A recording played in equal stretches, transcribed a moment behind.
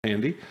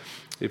handy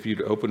if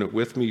you'd open it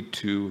with me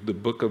to the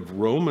book of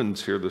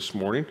Romans here this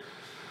morning.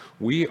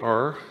 We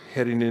are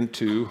heading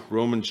into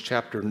Romans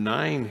chapter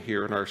 9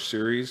 here in our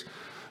series,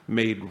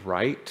 Made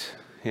Right.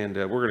 And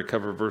we're going to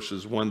cover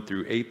verses 1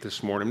 through 8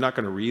 this morning. I'm not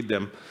going to read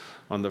them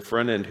on the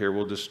front end here.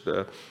 We'll just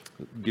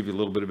give you a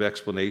little bit of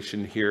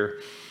explanation here,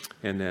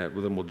 and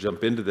then we'll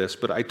jump into this.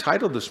 But I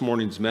titled this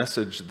morning's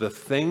message, The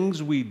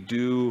Things We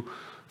Do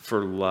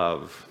for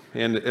Love.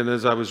 And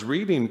as I was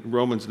reading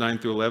Romans 9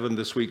 through 11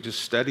 this week,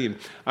 just studying,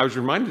 I was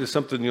reminded of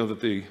something,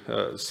 that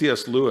the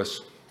C.S.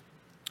 Lewis,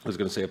 I was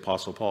going to say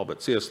Apostle Paul,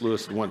 but C.S.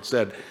 Lewis once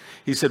said,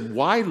 he said,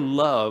 why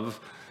love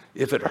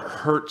if it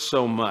hurts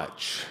so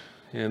much?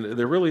 And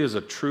there really is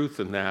a truth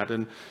in that.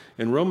 And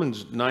in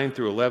Romans 9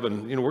 through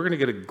 11, we're going to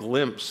get a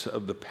glimpse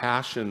of the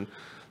passion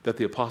that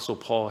the Apostle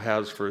Paul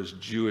has for his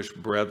Jewish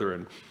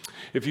brethren.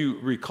 If you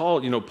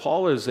recall,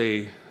 Paul is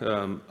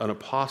an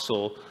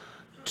apostle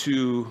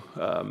to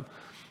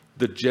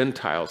the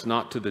Gentiles,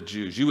 not to the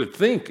Jews. You would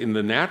think in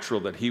the natural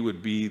that he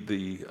would be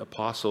the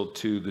apostle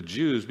to the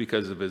Jews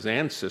because of his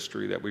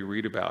ancestry that we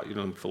read about,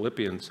 in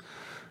Philippians,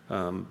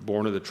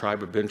 born of the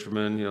tribe of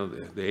Benjamin,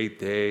 the eighth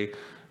day,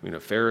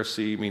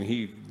 Pharisee.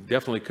 He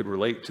definitely could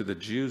relate to the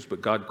Jews,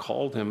 but God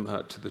called him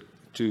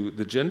to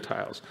the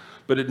Gentiles.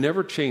 But it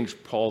never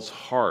changed Paul's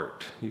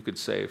heart, you could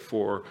say,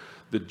 for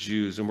the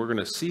Jews. And we're going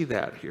to see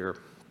that here.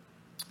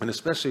 And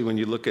especially when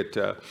you look at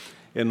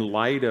in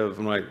light of,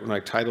 when I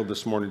titled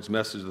this morning's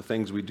message, The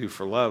Things We Do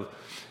for Love,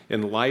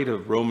 in light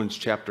of Romans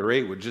chapter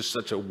 8, which is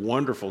such a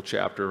wonderful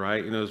chapter,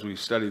 right? As we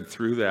studied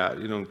through that,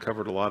 and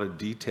covered a lot of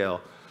detail,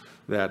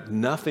 that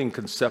nothing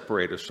can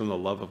separate us from the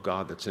love of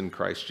God that's in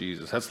Christ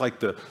Jesus. That's like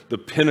the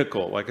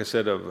pinnacle, like I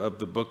said, of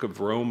the book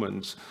of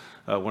Romans,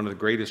 one of the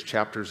greatest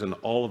chapters in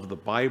all of the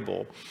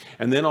Bible.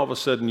 And then all of a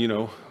sudden,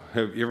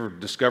 have you ever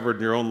discovered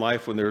in your own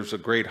life when there's a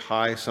great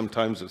high,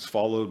 sometimes it's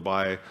followed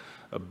by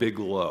a big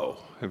low?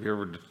 Have you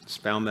ever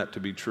found that to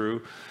be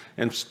true?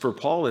 And for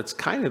Paul, it's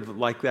kind of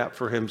like that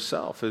for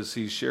himself, as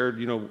he shared,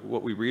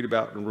 what we read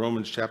about in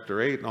Romans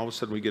chapter 8, and all of a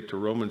sudden we get to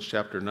Romans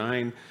chapter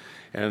 9,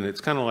 and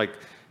it's kind of like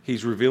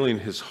he's revealing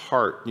his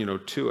heart,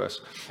 to us.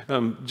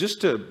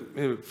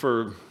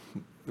 For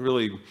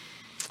really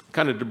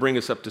kind of to bring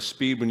us up to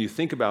speed, when you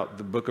think about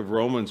the book of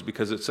Romans,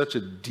 because it's such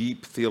a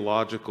deep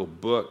theological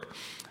book,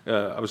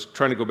 I was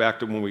trying to go back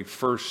to when we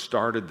first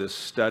started this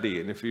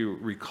study, and if you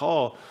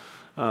recall,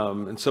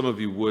 and some of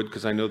you would,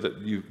 because I know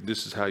that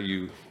this is how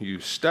you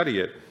study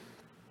it.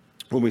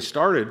 When we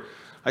started,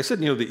 I said,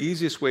 the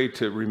easiest way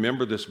to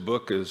remember this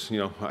book is,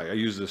 I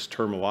use this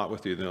term a lot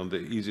with you, the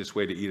easiest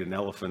way to eat an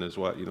elephant is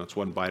what, it's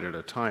one bite at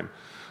a time.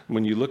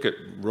 When you look at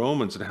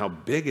Romans and how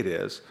big it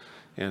is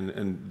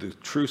and the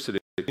truths that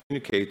it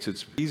communicates,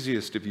 it's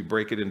easiest if you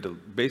break it into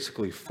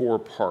basically 4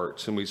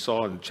 parts. And we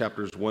saw in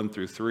chapters 1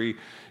 through 3,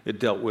 it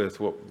dealt with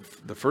what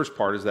the first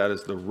part is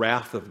the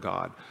wrath of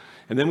God.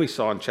 And then we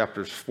saw in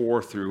chapters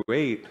 4 through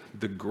 8,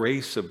 the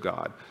grace of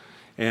God.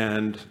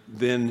 And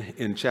then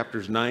in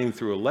chapters 9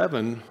 through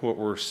 11, what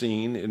we're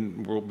seeing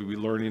and we'll be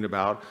learning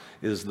about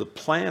is the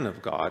plan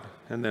of God.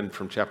 And then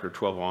from chapter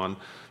 12 on,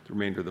 the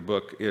remainder of the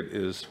book, it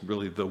is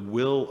really the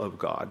will of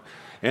God.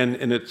 And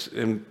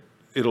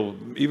it'll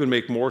even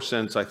make more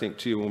sense, I think,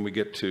 to you when we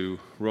get to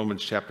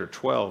Romans chapter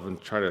 12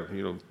 and try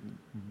to,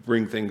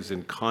 bring things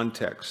in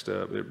context.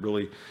 It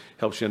really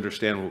helps you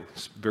understand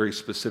very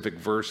specific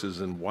verses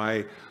and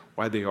why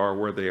they are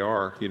where they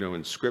are,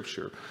 in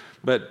Scripture.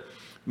 But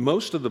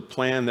most of the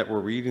plan that we're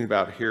reading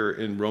about here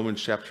in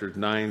Romans chapter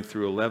 9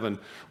 through 11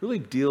 really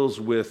deals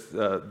with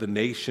the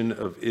nation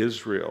of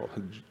Israel.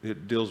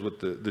 It deals with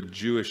the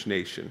Jewish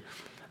nation.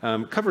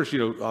 Covers,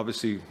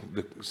 obviously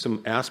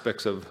some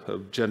aspects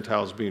of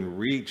Gentiles being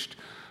reached,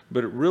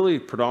 but it really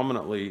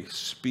predominantly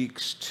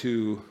speaks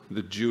to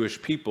the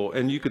Jewish people.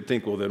 And you could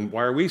think, well, then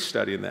why are we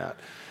studying that?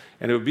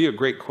 And it would be a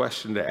great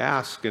question to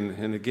ask.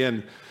 And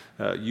again,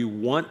 you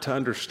want to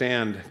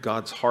understand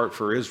God's heart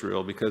for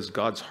Israel, because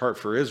God's heart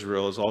for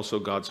Israel is also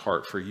God's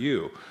heart for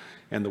you.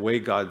 And the way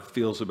God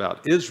feels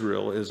about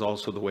Israel is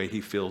also the way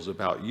he feels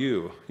about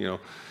you.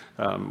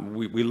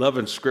 We love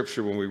in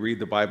Scripture when we read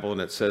the Bible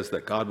and it says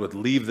that God would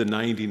leave the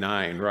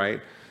 99, right,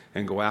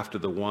 and go after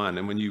the one.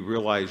 And when you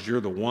realize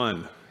you're the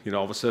one,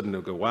 all of a sudden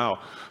they'll go, wow.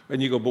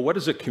 And you go, but what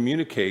does it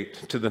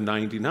communicate to the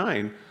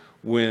 99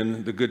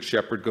 when the good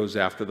shepherd goes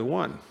after the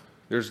one?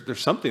 There's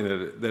something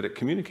that it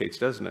communicates,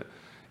 doesn't it?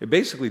 It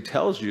basically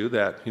tells you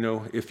that,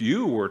 if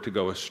you were to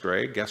go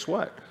astray, guess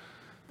what?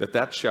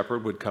 That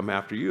shepherd would come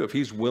after you. If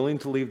he's willing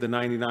to leave the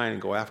 99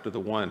 and go after the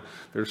one,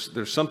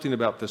 there's something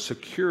about the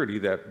security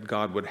that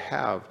God would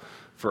have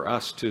for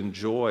us to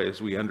enjoy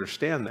as we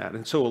understand that.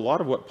 And so a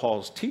lot of what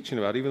Paul's teaching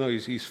about, even though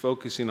he's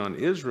focusing on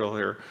Israel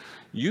here,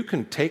 you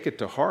can take it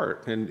to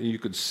heart, and you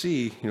could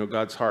see,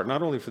 God's heart,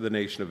 not only for the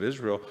nation of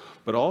Israel,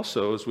 but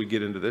also as we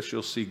get into this,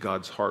 you'll see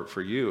God's heart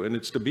for you. And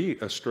it's to be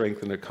a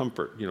strength and a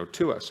comfort,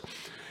 to us.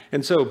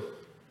 And so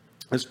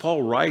as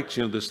Paul writes,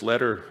 this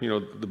letter,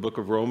 the book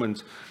of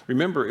Romans,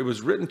 remember, it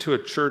was written to a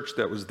church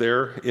that was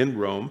there in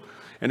Rome,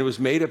 And it was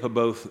made up of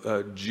both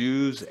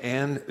Jews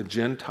and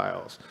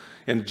Gentiles.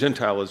 And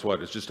Gentile is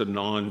what? It's just a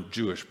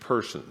non-Jewish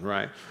person,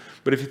 right?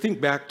 But if you think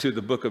back to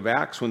the book of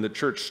Acts, when the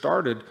church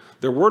started,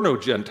 there were no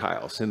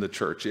Gentiles in the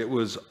church. It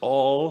was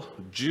all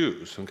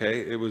Jews,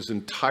 okay? It was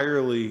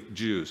entirely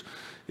Jews.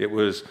 It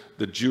was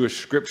the Jewish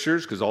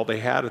scriptures, because all they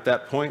had at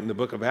that point in the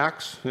book of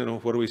Acts,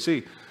 what do we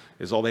see?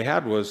 Is all they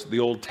had was the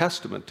Old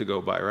Testament to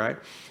go by, right?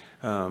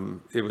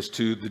 It was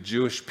to the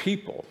Jewish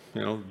people.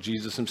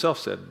 Jesus himself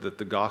said that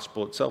the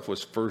gospel itself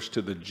was first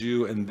to the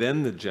Jew and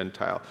then the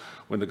Gentile.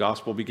 When the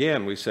gospel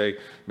began, we say,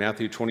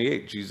 Matthew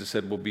 28, Jesus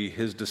said will be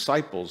his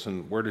disciples.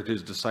 And where did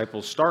his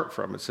disciples start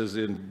from? It says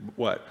in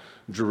what?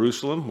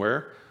 Jerusalem,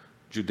 where?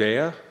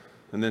 Judea,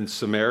 and then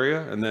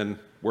Samaria, and then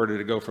where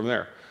did it go from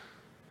there?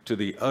 To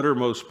the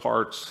uttermost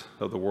parts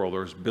of the world,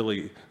 or as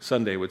Billy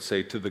Sunday would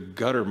say, to the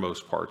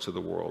guttermost parts of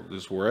the world,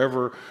 is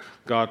wherever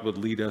God would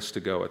lead us to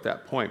go at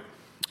that point.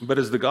 But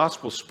as the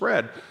gospel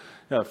spread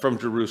from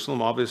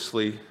Jerusalem,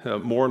 obviously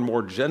more and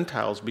more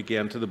Gentiles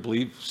began to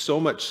believe, so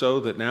much so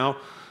that now,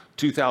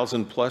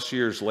 2,000 plus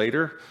years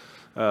later,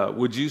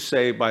 would you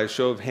say by a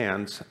show of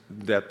hands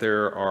that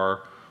there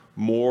are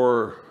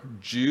more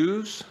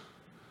Jews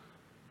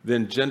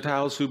than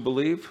Gentiles who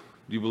believe?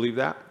 Do you believe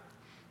that?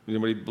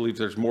 Anybody believe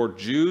there's more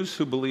Jews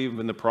who believe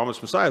in the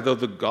promised Messiah, though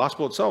the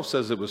gospel itself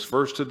says it was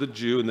first to the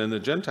Jew and then the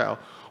Gentile?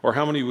 Or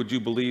how many would you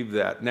believe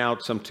that now,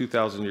 some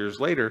 2,000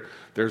 years later,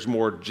 there's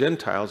more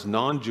Gentiles,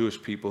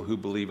 non-Jewish people who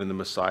believe in the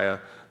Messiah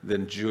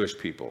than Jewish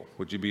people?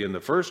 Would you be in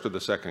the first or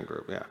the second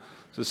group? Yeah,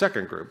 it's the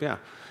second group, yeah.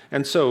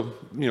 And so,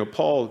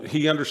 Paul,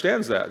 he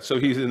understands that. So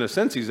he's, in a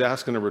sense, he's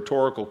asking a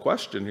rhetorical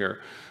question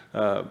here,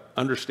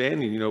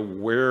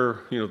 understanding, where,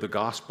 the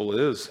gospel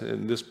is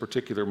in this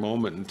particular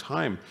moment in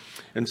time.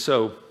 And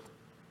so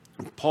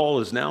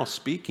Paul is now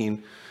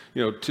speaking,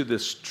 to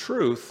this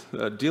truth,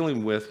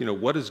 dealing with,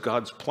 what is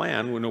God's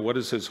plan? What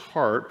is his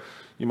heart?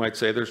 You might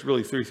say there's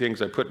really three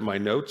things I put in my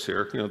notes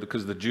here,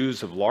 because the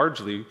Jews have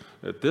largely,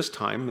 at this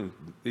time, and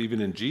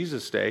even in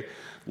Jesus' day,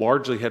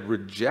 largely had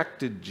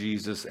rejected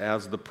Jesus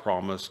as the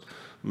promised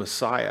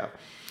Messiah.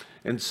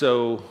 And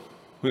so,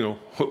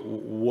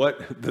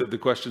 what the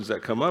questions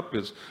that come up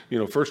is,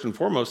 first and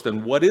foremost,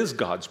 then what is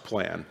God's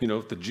plan?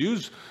 If the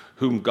Jews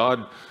whom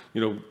God,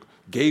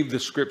 gave the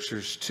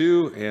scriptures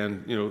to,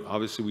 and,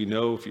 obviously we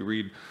know if you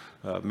read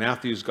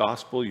Matthew's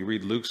gospel, you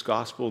read Luke's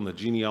gospel and the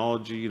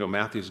genealogy,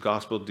 Matthew's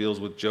gospel deals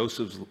with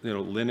Joseph's,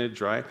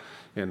 lineage, right?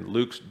 And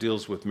Luke's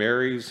deals with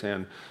Mary's,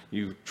 and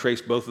you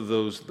trace both of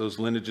those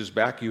lineages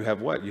back, you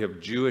have what? You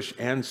have Jewish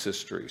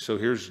ancestry. So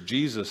here's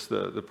Jesus,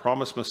 the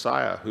promised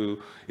Messiah, who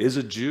is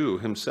a Jew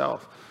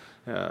himself.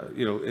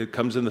 It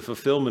comes in the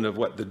fulfillment of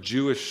what? The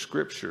Jewish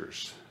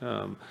scriptures.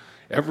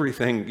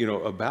 Everything,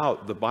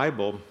 about the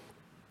Bible.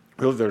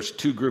 Really, there's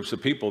two groups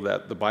of people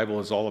that the Bible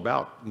is all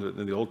about.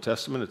 In the Old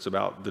Testament, it's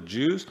about the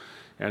Jews,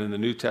 and in the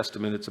New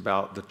Testament, it's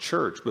about the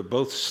church. But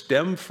both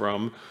stem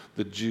from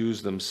the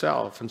Jews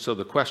themselves. And so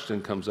the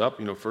question comes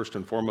up, first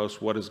and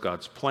foremost, what is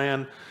God's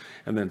plan?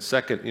 And then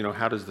second,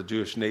 how does the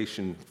Jewish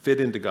nation fit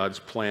into God's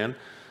plan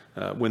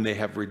when they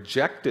have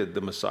rejected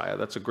the Messiah?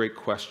 That's a great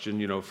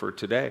question, for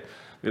today.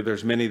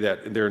 There's many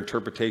that their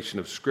interpretation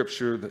of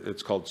Scripture,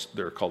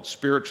 they're called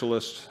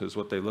spiritualists, is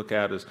what they look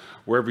at, is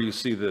wherever you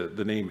see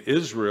the name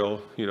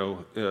Israel,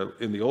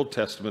 in the Old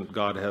Testament,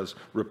 God has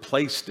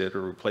replaced it, or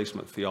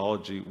replacement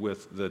theology,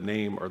 with the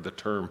name or the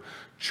term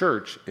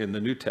church in the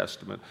New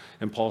Testament.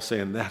 And Paul's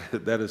saying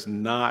that is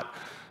not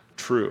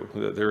true.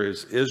 There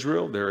is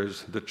Israel, there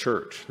is the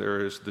church,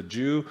 there is the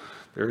Jew,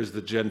 there is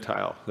the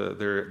Gentile.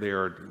 They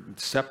are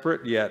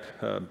separate yet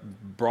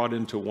brought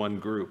into one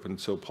group. And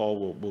so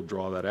Paul will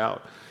draw that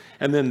out.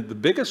 And then the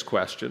biggest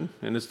question,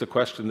 and it's the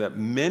question that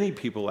many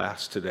people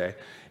ask today,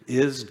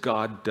 is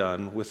God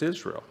done with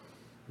Israel?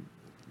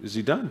 Is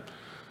he done?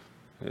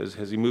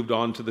 Has he moved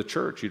on to the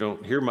church? You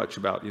don't hear much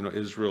about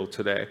Israel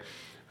today.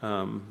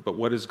 But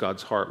what is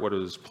God's heart? What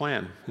is his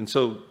plan? And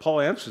so Paul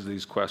answers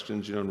these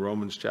questions in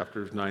Romans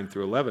chapters 9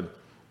 through 11.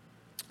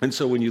 And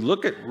so when you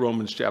look at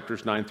Romans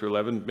chapters 9 through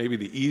 11, maybe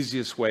the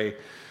easiest way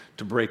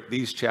to break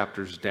these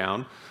chapters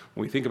down,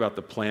 when we think about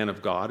the plan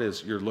of God,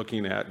 is you're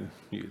looking at, and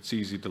it's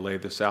easy to lay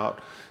this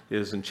out,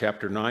 is in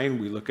chapter 9,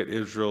 we look at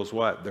Israel's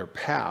what? Their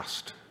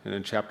past. And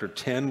in chapter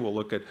 10, we'll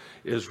look at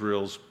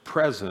Israel's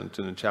present.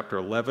 And in chapter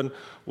 11,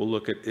 we'll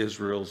look at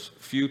Israel's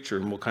future.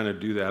 And we'll kind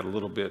of do that a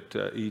little bit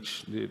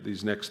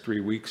these next 3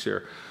 weeks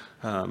here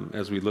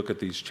as we look at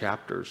these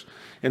chapters.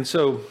 And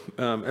so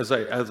as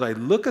I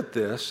look at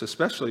this,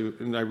 especially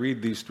when I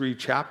read these 3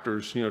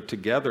 chapters,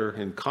 together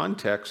in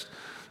context,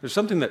 there's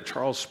something that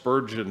Charles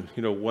Spurgeon,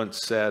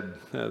 once said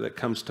that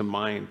comes to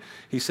mind.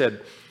 He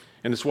said,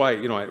 and it's why,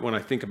 when I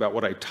think about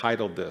what I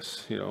titled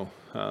this,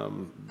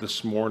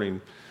 this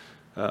morning,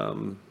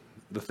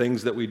 the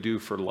things that we do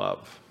for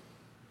love.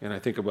 And I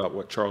think about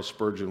what Charles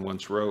Spurgeon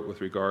once wrote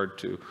with regard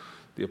to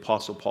the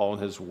Apostle Paul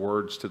and his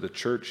words to the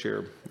church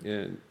here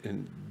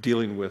in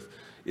dealing with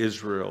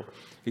Israel.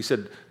 He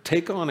said,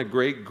 "Take on a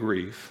great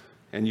grief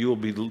and you will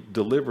be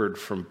delivered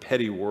from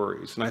petty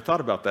worries." And I thought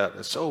about that.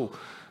 It's so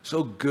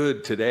so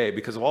good today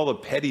because of all the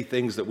petty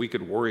things that we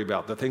could worry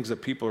about, the things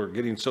that people are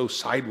getting so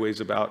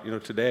sideways about,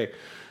 today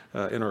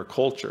in our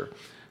culture.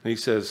 And he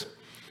says,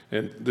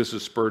 and this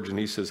is Spurgeon,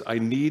 he says, I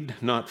need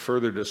not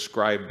further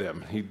describe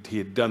them. He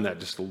had done that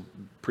just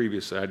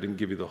previously. I didn't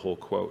give you the whole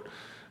quote.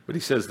 But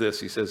he says this,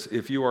 he says,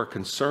 if you are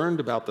concerned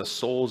about the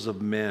souls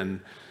of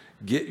men,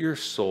 get your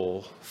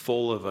soul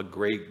full of a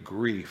great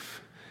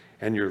grief,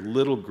 and your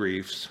little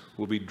griefs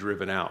will be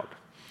driven out.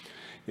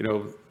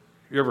 You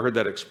ever heard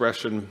that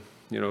expression,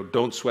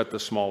 don't sweat the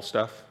small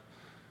stuff?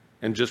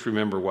 And just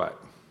remember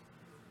what?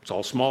 It's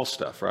all small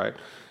stuff, right?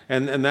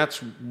 And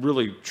that's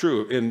really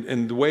true.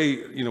 And the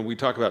way, we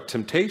talk about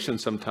temptation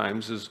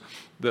sometimes is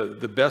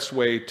the best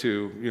way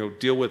to,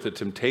 deal with the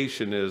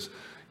temptation is,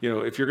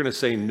 if you're going to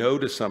say no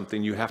to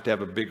something, you have to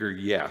have a bigger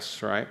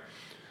yes, right?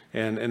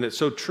 And it's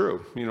so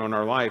true, in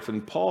our life.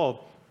 And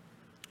Paul,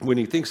 when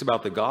he thinks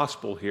about the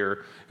gospel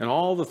here and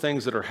all the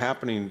things that are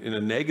happening in a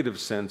negative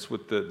sense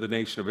with the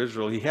nation of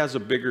Israel, he has a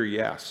bigger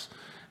yes.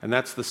 And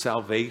that's the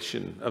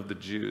salvation of the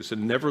Jews,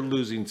 and never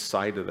losing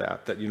sight of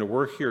that,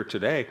 we're here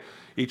today.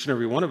 Each and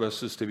every one of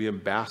us is to be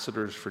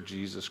ambassadors for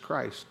Jesus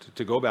Christ,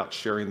 to go about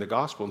sharing the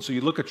gospel. And so you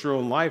look at your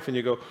own life and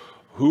you go,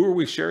 who are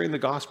we sharing the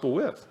gospel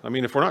with? I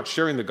mean, if we're not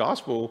sharing the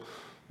gospel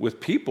with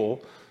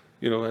people,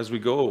 as we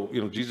go,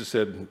 Jesus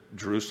said,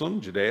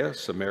 Jerusalem, Judea,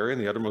 Samaria,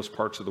 and the uttermost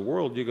parts of the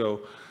world, you go,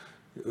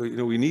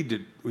 we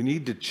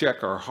need to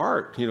check our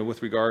heart,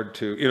 with regard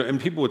to, and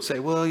people would say,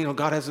 well,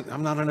 God hasn't,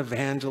 I'm not an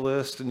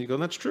evangelist. And you go,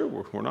 that's true.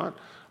 We're not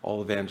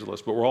all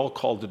evangelists, but we're all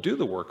called to do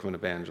the work of an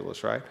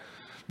evangelist, right?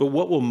 But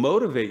what will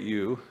motivate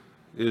you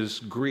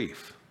is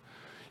grief.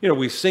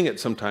 We sing it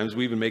sometimes.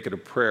 We even make it a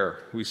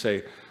prayer. We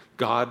say,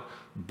 God,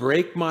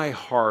 break my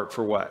heart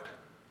for what?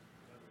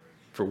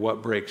 For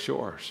what breaks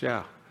yours.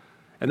 Yeah.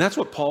 And that's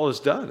what Paul has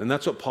done. And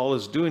that's what Paul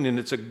is doing. And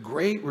it's a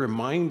great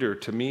reminder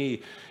to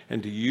me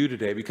and to you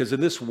today, because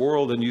in this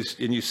world, and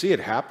you see it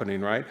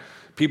happening, right?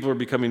 People are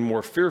becoming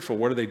more fearful.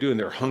 What are they doing?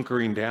 They're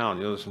hunkering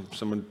down.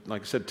 Someone,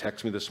 like I said,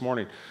 texted me this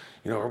morning.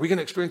 Are we going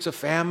to experience a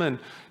famine?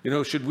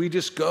 Should we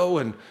just go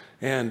and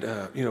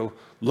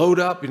load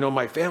up?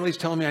 My family's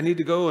telling me I need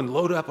to go and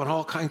load up on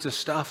all kinds of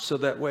stuff so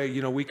that way,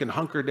 we can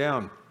hunker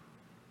down.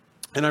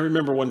 And I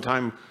remember one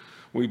time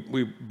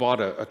we bought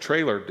a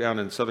trailer down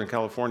in Southern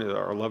California,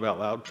 our Love Out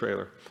Loud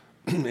trailer.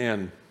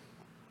 And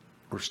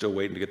we're still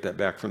waiting to get that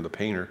back from the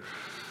painter.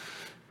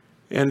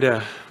 And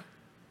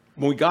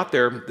when we got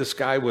there, this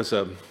guy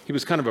he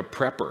was kind of a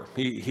prepper.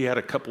 He had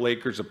a couple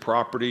acres of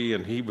property,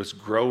 and he was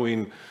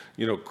growing,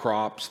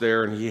 crops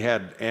there, and he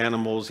had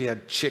animals, he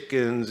had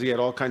chickens, he had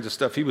all kinds of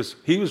stuff. He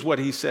was what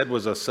he said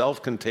was a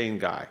self-contained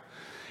guy.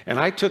 And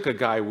I took a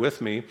guy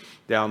with me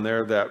down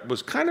there that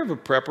was kind of a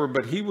prepper,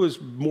 but he was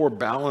more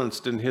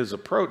balanced in his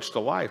approach to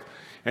life.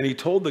 And he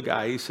told the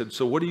guy, he said,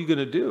 so what are you going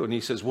to do? And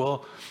he says,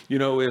 well,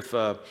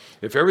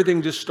 if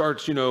everything just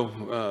starts,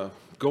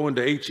 going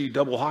to HE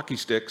double hockey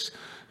sticks,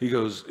 he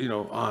goes,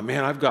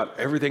 man, I've got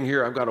everything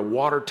here. I've got a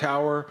water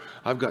tower.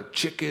 I've got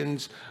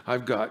chickens.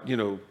 I've got,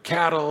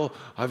 cattle.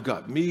 I've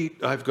got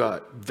meat. I've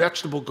got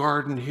vegetable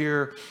garden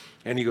here.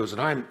 And he goes,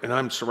 and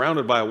I'm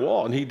surrounded by a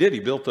wall. And he did. He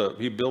built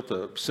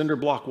a cinder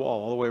block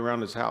wall all the way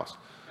around his house.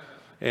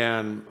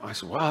 And I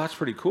said, wow, that's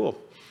pretty cool.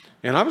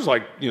 And I was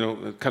like,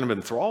 kind of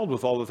enthralled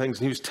with all the things.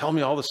 And he was telling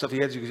me all the stuff he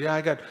had. He goes, yeah,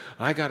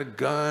 I got a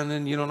gun,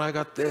 and and I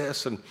got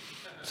this. And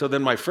so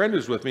then my friend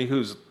who's with me,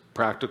 who's a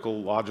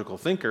practical, logical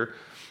thinker,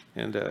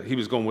 and he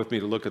was going with me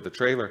to look at the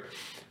trailer.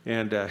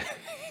 And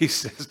he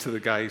says to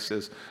the guy, he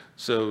says,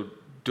 so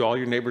do all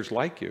your neighbors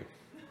like you?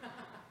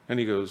 And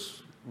he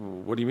goes,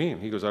 what do you mean?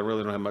 He goes, I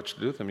really don't have much to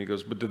do with them. He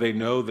goes, but do they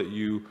know that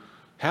you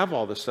have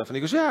all this stuff? And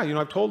he goes, yeah,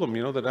 I've told them,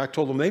 that I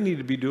told them they need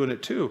to be doing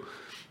it too.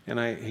 And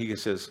he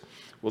says,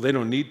 well, they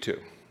don't need to.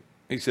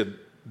 He said,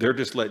 they're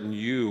just letting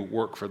you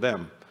work for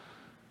them.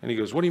 And he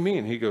goes, what do you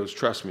mean? He goes,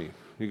 trust me.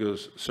 He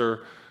goes,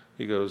 sir,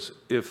 he goes,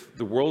 if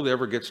the world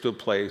ever gets to a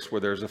place where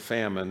there's a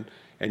famine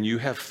and you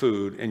have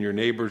food and your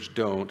neighbors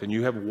don't, and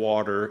you have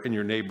water and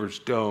your neighbors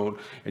don't,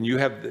 and you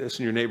have this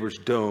and your neighbors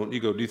don't, you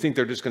go, do you think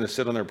they're just going to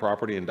sit on their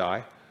property and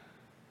die?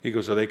 He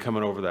goes, are they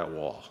coming over that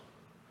wall?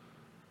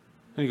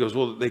 And he goes,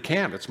 well, they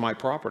can't. It's my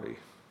property.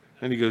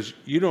 And he goes,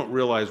 you don't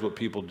realize what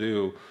people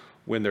do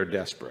when they're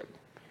desperate.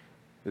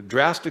 The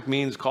drastic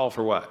means call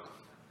for what?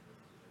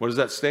 What does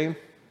that say?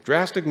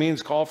 Drastic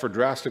means call for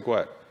drastic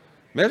what?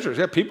 Measures.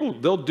 Yeah, people,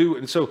 they'll do.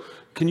 And so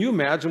can you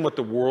imagine what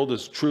the world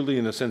is truly,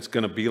 in a sense,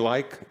 going to be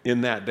like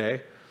in that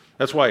day?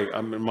 That's why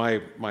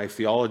my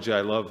theology,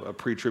 I love a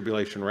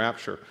pre-tribulation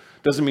rapture.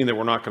 Doesn't mean that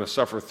we're not going to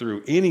suffer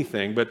through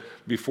anything, but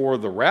before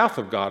the wrath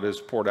of God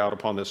is poured out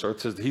upon this earth,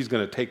 it says that he's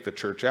going to take the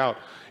church out.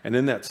 And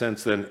in that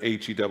sense, then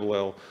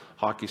HELL,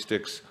 hockey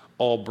sticks,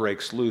 all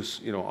breaks loose,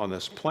 on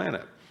this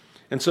planet.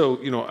 And so,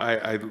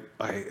 I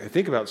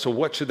think about, so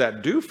what should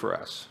that do for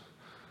us?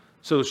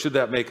 So should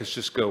that make us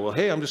just go, well,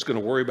 hey, I'm just going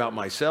to worry about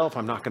myself.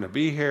 I'm not going to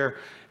be here.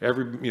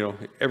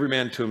 Every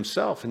man to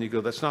himself. And you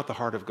go, that's not the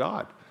heart of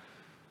God.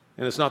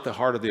 And it's not the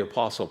heart of the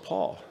Apostle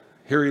Paul.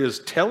 Here he is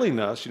telling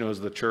us, as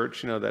the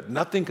church, that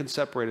nothing can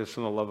separate us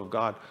from the love of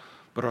God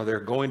but are there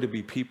going to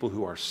be people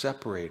who are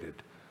separated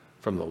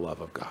from the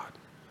love of God?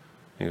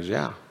 He goes,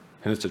 yeah.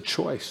 And it's a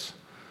choice.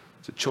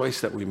 It's a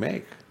choice that we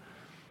make.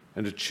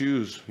 And to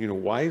choose,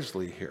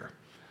 wisely here.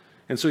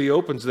 And so he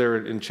opens there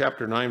in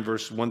chapter 9,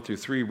 verse 1 through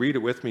 3. Read it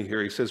with me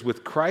here. He says,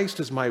 with Christ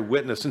as my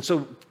witness. And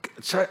so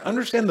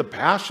understand the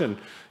passion,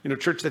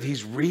 church, that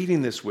he's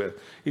reading this with.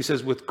 He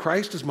says, with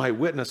Christ as my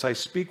witness, I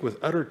speak with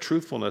utter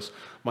truthfulness.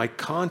 My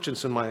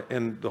conscience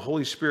and the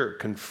Holy Spirit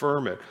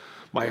confirm it.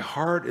 My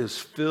heart is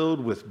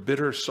filled with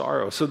bitter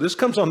sorrow. So this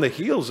comes on the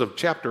heels of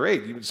chapter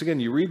 8. Again,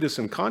 you read this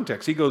in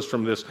context. He goes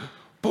from this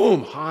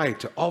boom, high,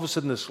 to all of a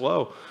sudden this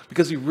low,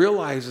 because he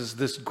realizes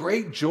this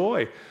great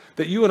joy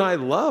that you and I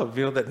love,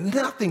 that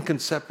nothing can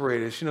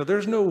separate us.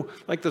 There's no,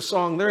 like the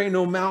song, there ain't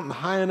no mountain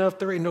high enough,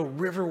 there ain't no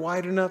river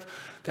wide enough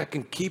that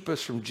can keep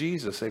us from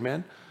Jesus,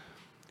 amen?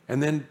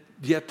 And then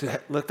yet to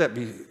let that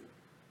be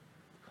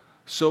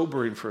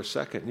sobering for a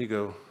second, and you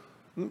go,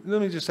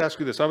 let me just ask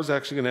you this. I was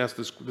actually going to ask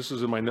this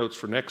is in my notes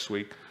for next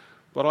week,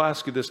 but I'll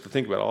ask you this to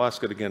think about. I'll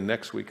ask it again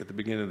next week at the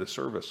beginning of the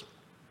service.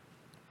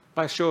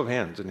 By a show of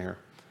hands in here,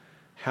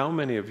 how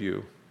many of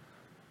you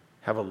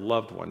have a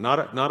loved one, not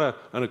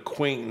an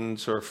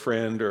acquaintance or a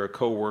friend or a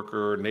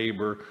coworker or a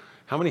neighbor?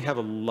 How many have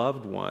a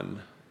loved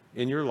one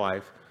in your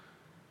life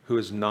who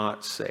is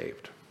not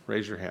saved?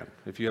 Raise your hand.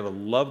 If you have a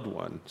loved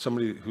one,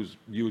 somebody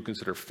you would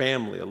consider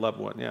family, a loved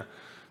one, yeah.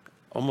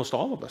 Almost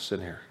all of us in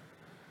here.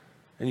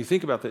 And you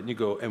think about that and you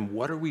go, and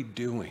what are we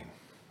doing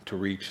to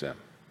reach them?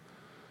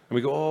 And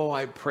we go, oh,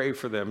 I pray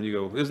for them. And you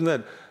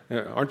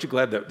go, aren't you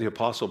glad that the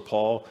Apostle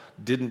Paul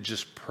didn't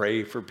just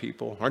pray for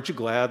people? Aren't you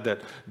glad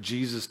that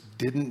Jesus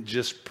didn't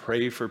just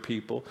pray for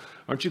people?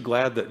 Aren't you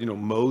glad that,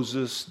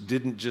 Moses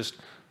didn't just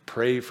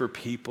pray for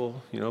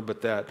people,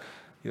 but that,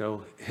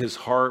 his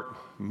heart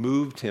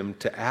moved him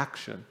to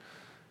action?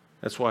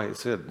 That's why it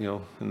said,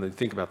 and they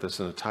think about this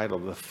in the title,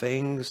 the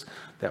things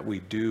that we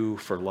do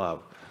for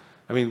love.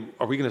 I mean,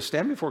 are we going to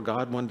stand before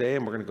God one day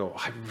and we're going to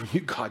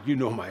go, God, you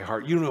know my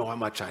heart. You know how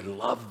much I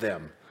love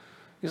them.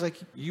 He's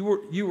like, he's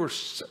going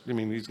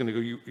to go,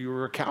 you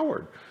were a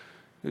coward.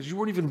 Because you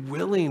weren't even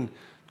willing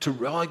to,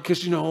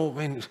 because,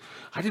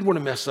 I didn't want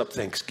to mess up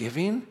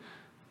Thanksgiving.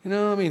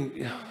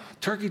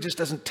 Turkey just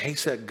doesn't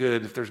taste that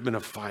good if there's been a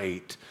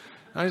fight.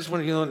 I just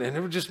want to, and it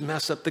would just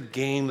mess up the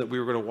game that we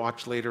were going to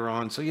watch later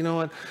on. So,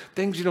 what?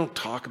 Things you don't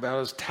talk about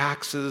is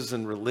taxes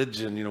and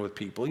religion, with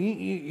people.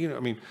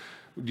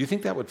 Do you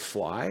think that would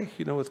fly,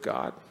 with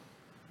God?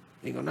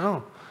 You go,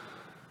 no.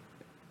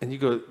 And you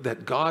go,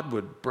 that God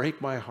would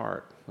break my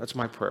heart. That's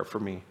my prayer for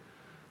me.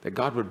 That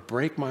God would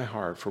break my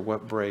heart for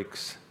what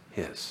breaks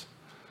his.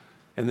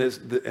 And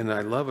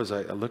I love as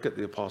I look at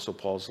the Apostle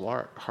Paul's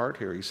heart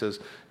here. He says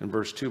in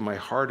verse 2, my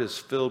heart is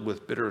filled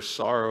with bitter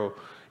sorrow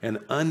and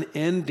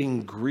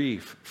unending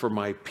grief for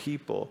my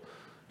people.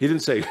 He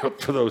didn't say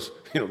for those,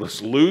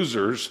 those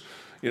losers,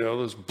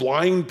 those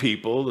blind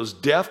people, those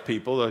deaf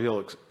people. He'll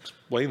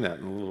explain that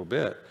in a little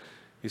bit.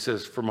 He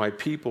says, for my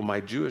people, my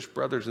Jewish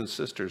brothers and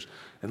sisters.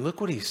 And look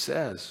what he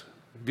says.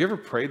 Have you ever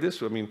prayed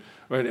this? And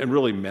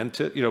really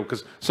meant it?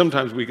 Because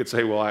sometimes we could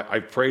say, well, I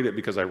prayed it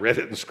because I read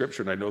it in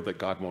Scripture and I know that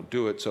God won't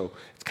do it, so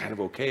it's kind of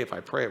okay if I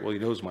pray it. Well, he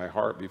knows my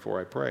heart before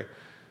I pray.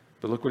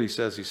 But look what he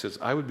says. He says,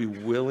 I would be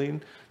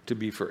willing to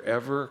be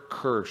forever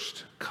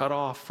cursed, cut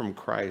off from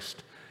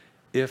Christ,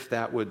 if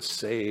that would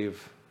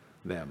save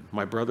them.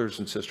 My brothers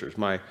and sisters,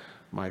 my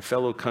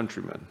fellow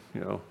countrymen,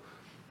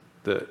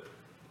 the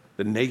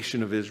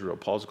nation of Israel.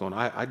 Paul's going,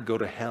 I'd go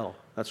to hell.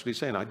 That's what he's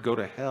saying. I'd go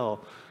to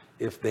hell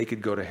if they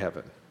could go to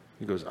heaven.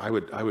 He goes, I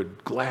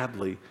would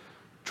gladly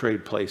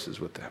trade places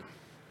with them.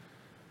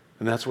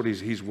 And that's what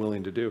he's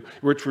willing to do.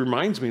 Which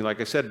reminds me, like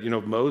I said,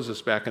 of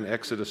Moses back in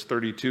Exodus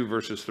 32,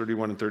 verses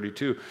 31 and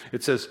 32.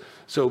 It says,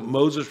 so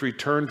Moses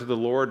returned to the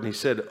Lord and he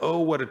said, oh,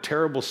 what a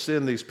terrible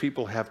sin these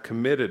people have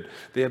committed.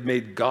 They have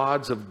made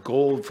gods of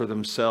gold for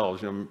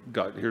themselves.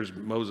 God, here's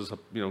Moses,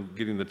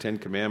 getting the 10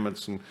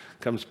 Commandments and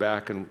comes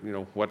back and,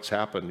 what's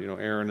happened.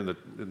 Aaron and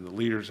the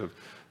leaders have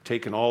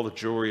taken all the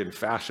jewelry and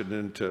fashioned it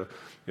into,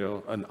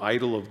 an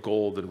idol of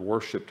gold and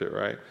worshipped it,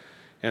 right?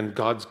 And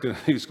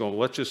he's going,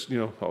 let's just,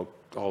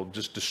 I'll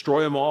just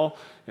destroy them all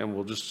and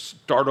we'll just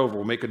start over.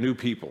 We'll make a new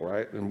people,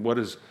 right? And what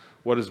does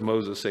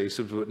Moses say? He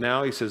says, but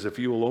now he says, if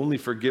you will only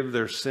forgive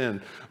their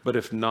sin, but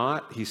if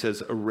not, he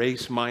says,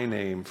 erase my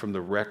name from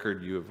the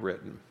record you have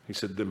written. He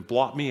said, then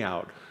blot me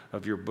out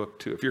of your book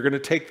too. If you're going to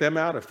take them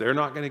out, if they're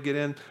not going to get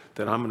in,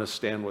 then I'm going to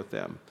stand with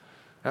them.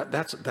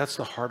 That's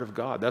the heart of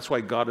God. That's why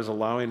God is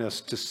allowing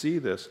us to see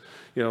this.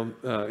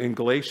 In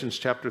Galatians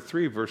chapter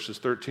 3, verses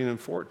 13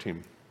 and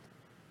 14.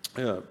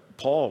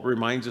 Paul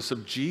reminds us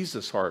of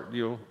Jesus' heart,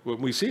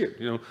 when we see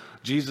it,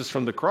 Jesus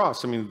from the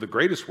cross. The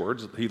greatest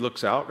words, he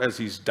looks out as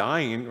he's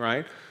dying,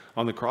 right,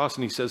 on the cross,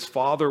 and he says,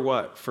 Father,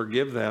 what?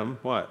 Forgive them,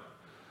 what?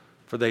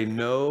 For they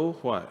know,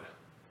 what?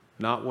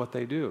 Not what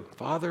they do.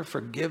 Father,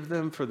 forgive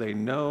them, for they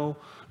know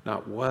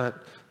not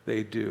what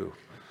they do.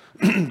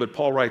 But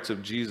Paul writes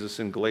of Jesus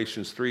in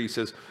Galatians 3, he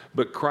says,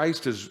 but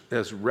Christ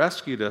has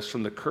rescued us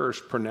from the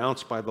curse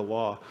pronounced by the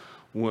law.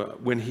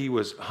 when he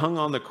was hung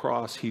on the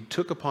cross, he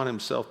took upon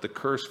himself the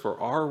curse for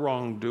our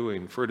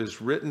wrongdoing. For it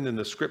is written in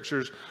the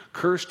scriptures,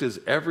 cursed is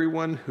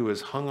everyone who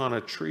is hung on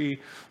a tree,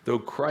 though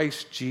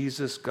Christ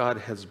Jesus, God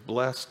has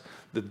blessed,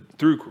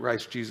 through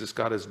Christ Jesus,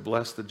 God has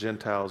blessed the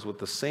Gentiles with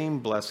the same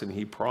blessing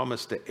he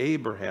promised to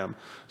Abraham,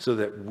 so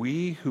that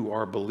we who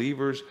are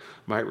believers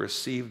might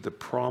receive the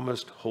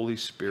promised Holy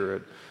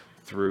Spirit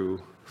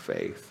through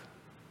faith.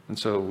 And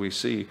so we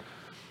see,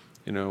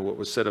 what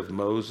was said of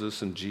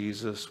Moses and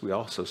Jesus, we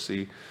also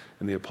see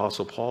in the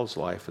Apostle Paul's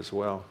life as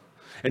well.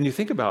 And you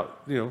think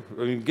about,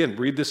 again,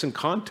 read this in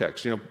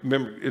context.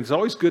 Remember, it's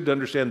always good to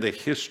understand the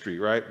history,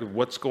 right, of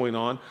what's going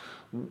on.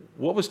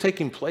 What was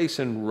taking place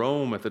in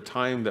Rome at the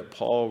time that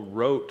Paul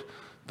wrote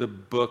the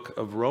book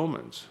of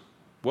Romans?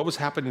 What was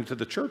happening to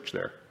the church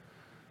there?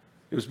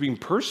 It was being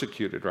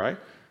persecuted, right?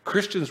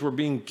 Christians were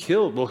being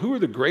killed. Well, who were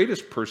the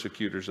greatest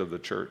persecutors of the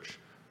church?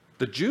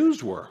 The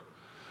Jews were.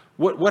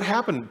 What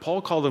happened? Paul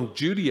called them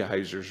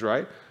Judaizers,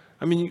 right?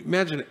 I mean, you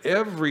imagine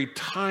every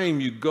time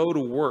you go to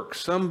work,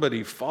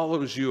 somebody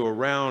follows you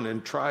around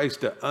and tries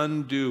to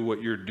undo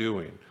what you're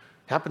doing.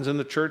 Happens in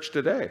the church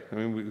today. I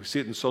mean, we see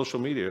it in social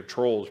media,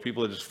 trolls,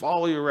 people that just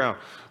follow you around.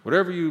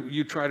 Whatever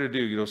you try to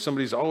do,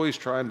 somebody's always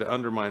trying to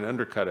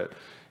undercut it.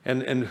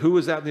 And who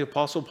was that in the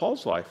Apostle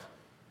Paul's life?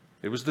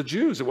 It was the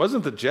Jews. It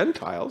wasn't the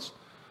Gentiles.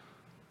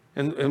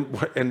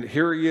 And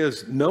here he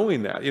is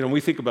knowing that.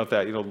 We think about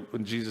that,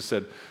 when Jesus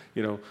said,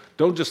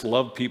 don't just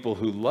love people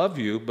who love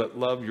you, but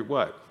love your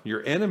what?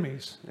 Your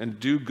enemies, and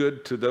do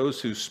good to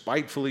those who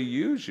spitefully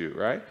use you,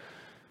 right?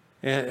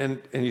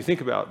 And you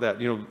think about that,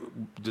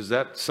 does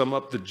that sum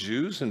up the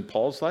Jews in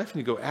Paul's life? And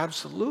you go,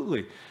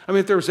 absolutely. I mean,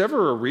 if there was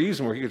ever a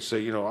reason where he could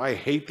say, I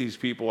hate these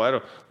people, I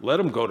don't let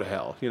them go to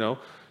hell,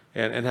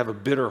 and have a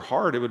bitter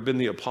heart, it would have been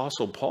the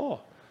Apostle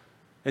Paul.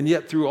 And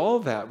yet through all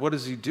of that, what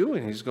is he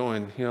doing? He's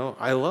going,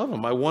 I love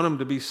them. I want them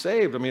to be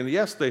saved. I mean,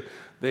 yes,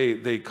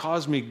 they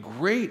cause me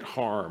great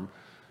harm.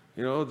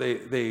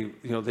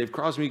 They've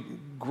caused me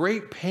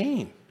great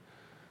pain.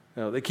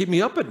 They keep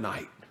me up at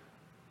night.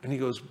 And he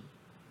goes,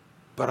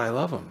 but I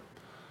love them.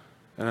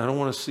 And I don't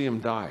want to see them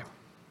die.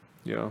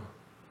 The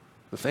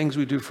things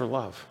we do for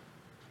love.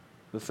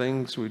 The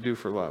things we do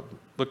for love.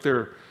 Look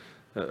there,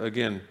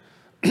 again,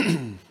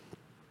 you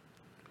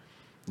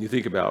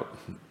think about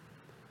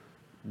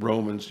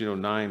Romans,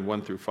 9,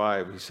 1 through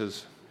 5, he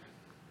says,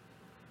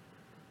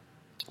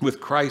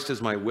 with Christ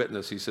as my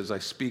witness, he says, I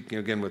speak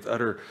again with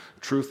utter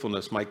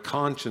truthfulness. My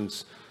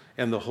conscience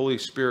and the Holy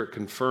Spirit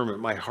confirm it.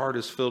 My heart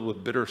is filled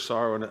with bitter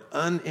sorrow and an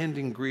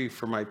unending grief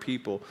for my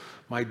people.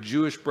 My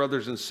Jewish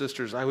brothers and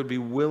sisters, I would be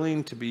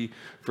willing to be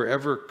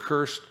forever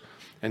cursed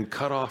and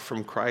cut off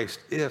from Christ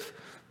if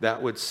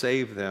that would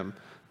save them.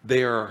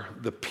 They are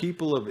the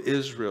people of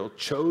Israel,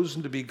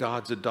 chosen to be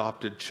God's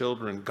adopted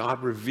children.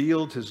 God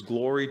revealed his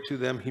glory to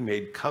them. He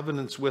made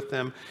covenants with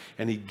them,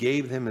 and he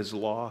gave them his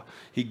law.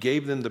 He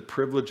gave them the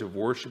privilege of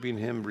worshiping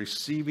him,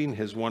 receiving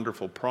his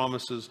wonderful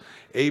promises.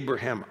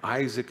 Abraham,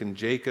 Isaac, and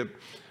Jacob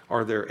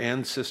are their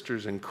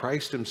ancestors, and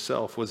Christ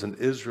himself was an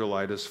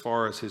Israelite as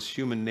far as his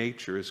human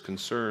nature is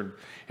concerned.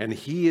 And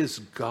he is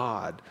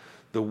God,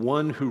 the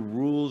one who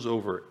rules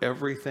over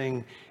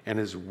everything and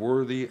is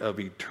worthy of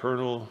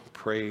eternal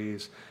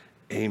praise.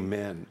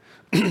 Amen.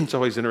 It's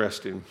always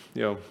interesting,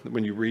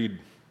 when you read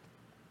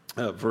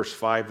verse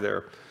 5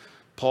 there,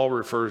 Paul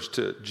refers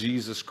to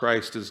Jesus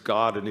Christ as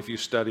God. And if you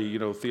study,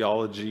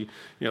 theology,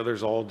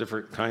 there's all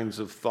different kinds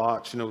of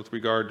thoughts, with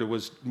regard to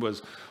was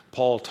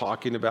Paul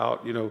talking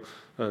about,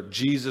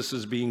 Jesus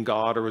as being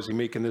God, or was he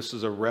making this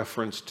as a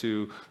reference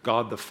to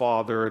God the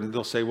Father? And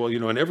they'll say, well,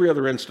 in every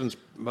other instance,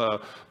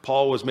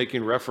 Paul was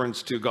making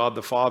reference to God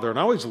the Father. And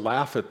I always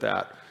laugh at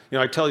that.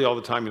 I tell you all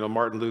the time,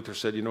 Martin Luther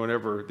said,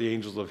 whenever the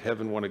angels of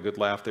heaven want a good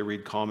laugh, they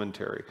read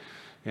commentary.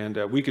 And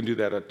we can do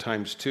that at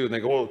times too. And they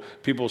go, well,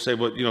 people say,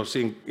 well,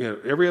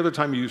 every other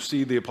time you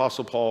see the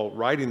Apostle Paul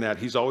writing that,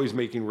 he's always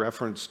making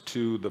reference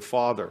to the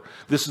Father.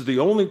 This is the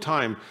only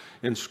time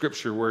in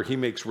Scripture where he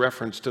makes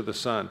reference to the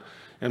Son.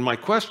 And my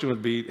question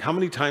would be, how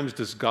many times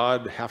does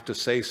God have to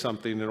say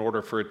something in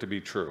order for it to be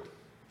true?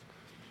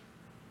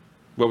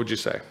 What would you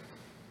say?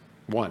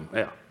 One.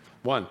 Yeah,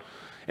 one.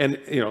 And,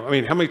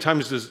 how many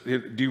times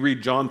do you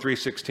read John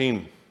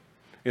 3:16?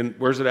 And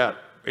where's it at?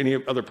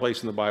 Any other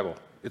place in the Bible?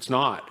 It's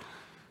not.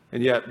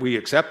 And yet we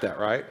accept that,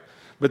 right?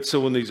 But so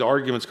when these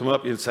arguments come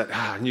up, it's that,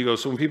 and you go,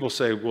 so when people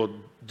say, well,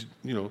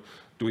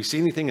 do we see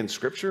anything in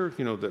Scripture,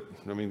 of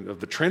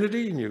the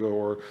Trinity? And you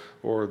go,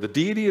 or the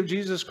deity of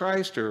Jesus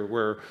Christ, or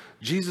where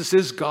Jesus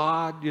is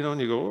God, and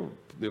you go, oh,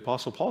 the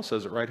Apostle Paul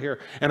says it right here.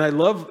 And I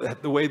love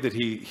the way that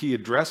he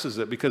addresses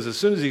it, because as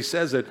soon as he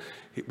says it,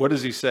 what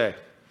does he say?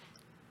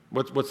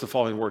 What's the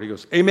following word? He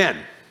goes, amen.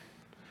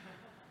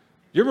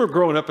 You ever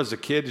growing up as a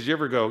kid, did you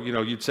ever go,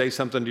 you'd say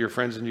something to your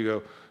friends and you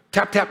go,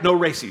 tap, tap, no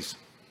racies.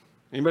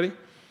 Anybody?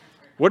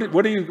 What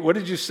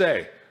did you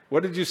say?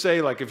 What did you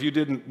say, like, if you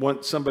didn't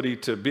want somebody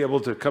to be able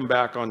to come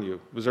back on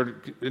you? Was there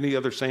any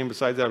other saying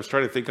besides that? I was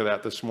trying to think of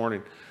that this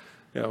morning.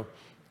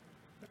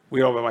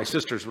 My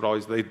sisters would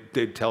always,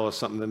 they'd tell us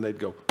something, then they'd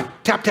go,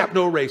 tap, tap,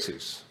 no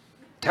racies.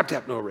 Tap,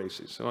 tap, no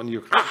races. On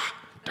you,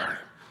 darn it.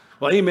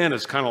 Well, amen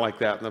is kind of like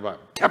that in the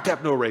Bible. Tap,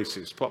 tap, no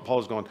races.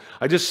 Paul's going,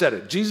 I just said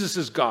it. Jesus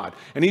is God,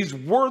 and he's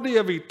worthy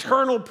of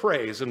eternal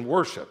praise and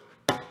worship.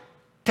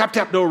 Tap,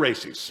 tap, no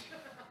races.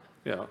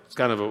 It's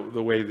kind of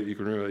the way that you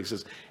can remember. He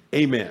says,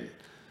 amen.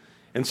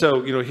 And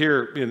so,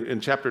 here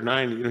in chapter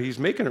 9, he's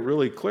making it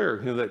really clear,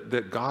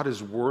 that God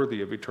is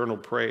worthy of eternal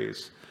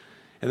praise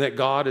and that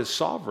God is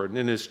sovereign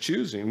in his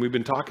choosing. We've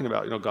been talking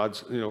about,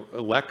 God's,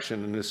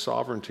 election and his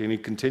sovereignty, and he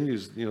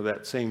continues,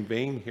 that same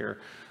vein here,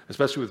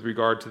 especially with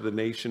regard to the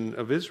nation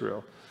of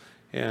Israel.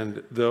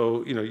 And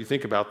though, you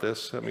think about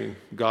this,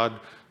 God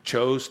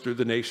chose through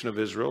the nation of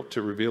Israel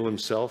to reveal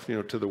himself,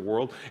 to the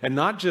world, and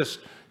not just,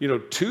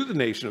 to the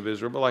nation of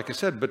Israel, but like I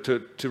said, but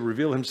to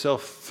reveal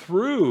himself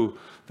through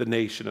the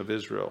nation of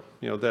Israel,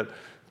 that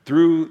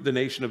through the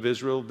nation of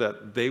Israel,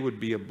 that they would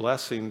be a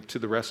blessing to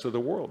the rest of the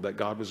world, that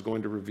God was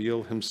going to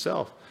reveal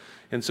himself.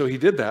 And so he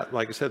did that,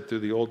 like I said, through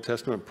the Old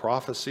Testament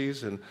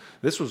prophecies. And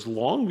this was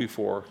long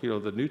before,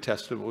 the New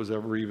Testament was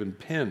ever even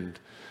penned.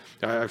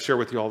 I share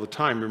with you all the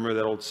time, remember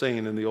that old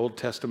saying, in the Old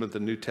Testament, the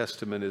New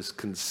Testament is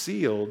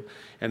concealed,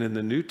 and in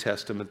the New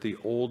Testament, the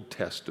Old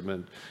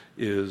Testament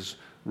is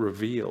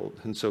revealed.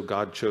 And so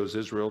God chose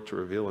Israel to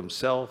reveal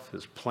himself,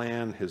 his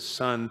plan, his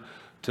son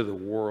to the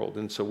world.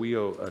 And so we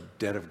owe a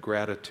debt of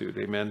gratitude,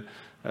 amen,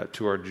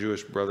 to our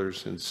Jewish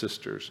brothers and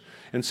sisters.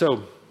 And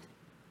so,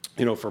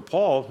 for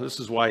Paul, this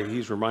is why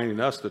he's reminding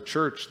us, the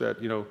church,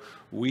 that,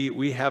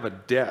 we have a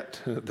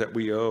debt that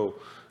we owe.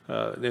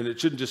 And it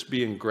shouldn't just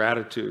be in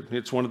gratitude.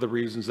 It's one of the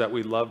reasons that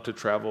we love to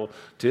travel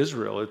to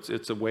Israel.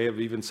 It's a way of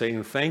even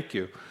saying thank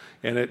you.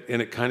 And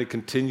it kind of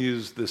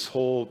continues this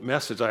whole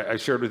message. I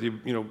shared with you,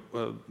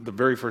 the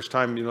very first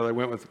time, I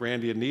went with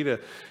Randy and Nita,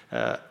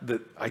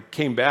 that I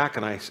came back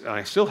and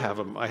I still have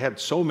them. I had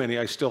so many,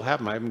 I still have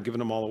them. I haven't given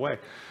them all away.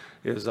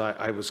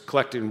 I was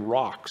collecting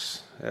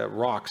rocks.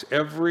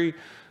 Every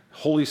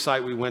holy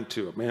site we went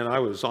to, man, I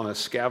was on a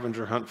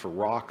scavenger hunt for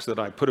rocks that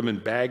I put them in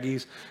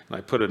baggies, and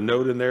I put a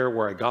note in there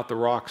where I got the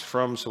rocks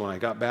from, so when I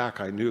got back,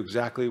 I knew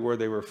exactly where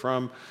they were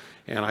from,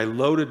 and I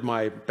loaded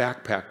my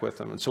backpack with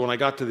them. And so when I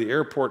got to the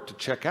airport to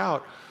check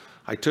out,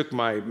 I took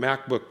my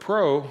MacBook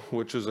Pro,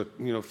 which was a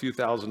few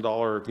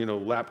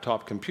 $1,000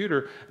 laptop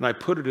computer, and I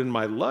put it in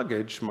my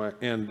luggage,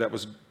 and that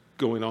was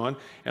going on,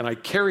 and I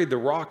carried the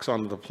rocks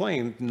onto the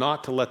plane,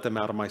 not to let them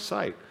out of my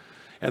sight.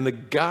 And the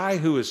guy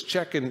who was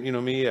checking,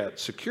 me at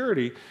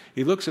security,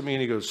 he looks at me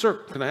and he goes, "Sir,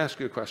 can I ask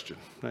you a question?"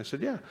 And I said,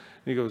 "Yeah." And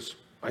he goes,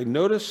 "I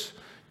notice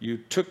you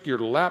took your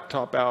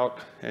laptop out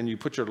and you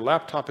put your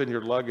laptop in your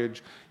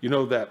luggage.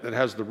 That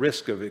has the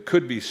risk of it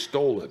could be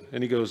stolen."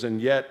 And he goes,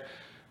 "And yet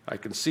I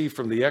can see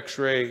from the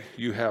x-ray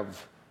you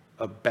have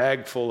a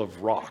bag full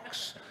of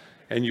rocks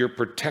and you're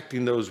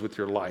protecting those with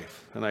your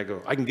life." And I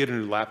go, "I can get a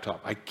new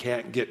laptop. I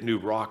can't get new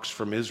rocks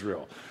from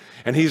Israel."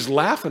 And he's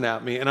laughing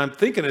at me, and I'm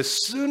thinking, as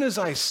soon as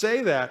I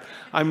say that,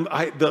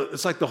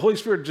 it's like the Holy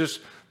Spirit,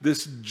 just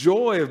this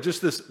joy of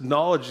just this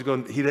knowledge,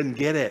 going, he didn't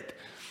get it.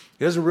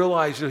 He doesn't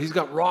realize, he's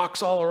got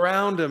rocks all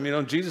around him.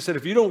 Jesus said,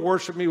 if you don't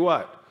worship me,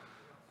 what?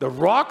 The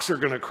rocks are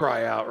going to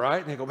cry out,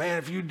 right? And they go, man,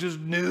 if you just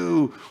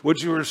knew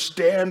what you were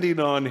standing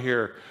on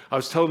here. I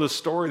was telling the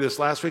story this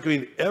last week.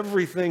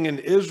 Everything in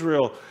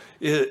Israel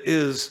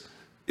is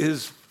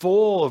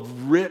full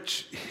of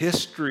rich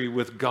history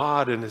with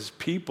God and his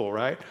people,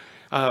 right?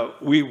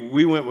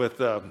 We went with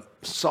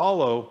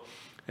Salo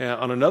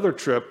on another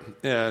trip,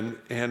 and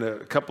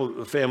a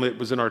couple of family that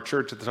was in our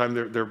church at the time.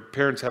 Their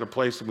parents had a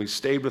place, and we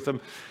stayed with them.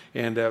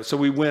 And so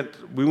we went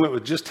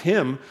with just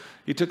him.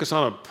 He took us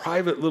on a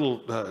private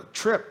little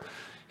trip,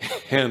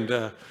 and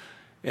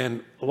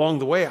along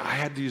the way, I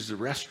had to use the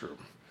restroom.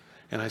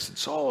 And I said,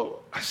 "Salo,"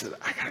 I said,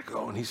 "I gotta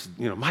go." And he said,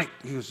 "Mike,"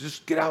 he goes,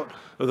 "just get out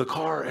of the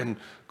car and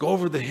go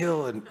over the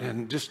hill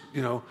and just,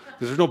 because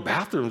there's no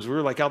bathrooms. We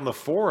were like out in the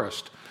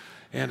forest."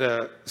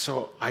 And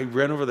so I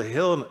ran over the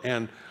hill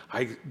and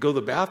I go to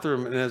the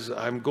bathroom. And as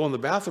I'm going to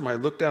the bathroom, I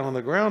look down on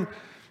the ground,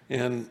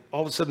 and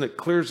all of a sudden it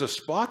clears a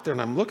spot there.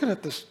 And I'm looking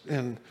at this.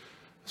 And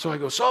so I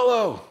go,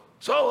 "Salo,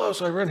 Salo."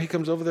 So I run. He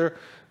comes over there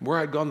where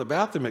I'd gone to the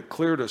bathroom. It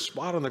cleared a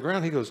spot on the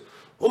ground. He goes,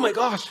 "Oh my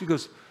gosh." He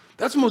goes,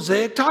 "That's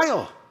mosaic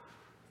tile."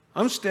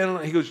 I'm standing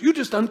on it. He goes, "You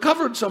just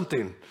uncovered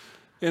something."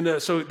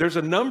 And so there's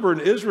a number in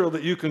Israel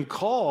that you can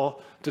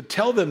call to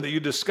tell them that you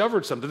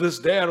discovered something. To this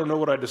day, I don't know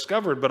what I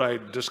discovered, but I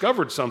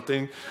discovered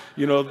something,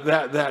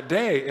 that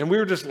day. And we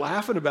were just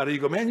laughing about it. You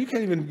go, "Man, you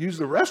can't even use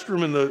the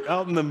restroom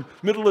out in the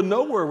middle of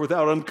nowhere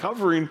without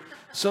uncovering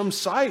some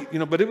site."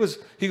 But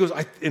he goes,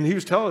 and he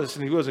was telling us,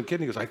 and he wasn't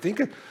kidding. He goes, "I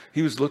think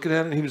he was looking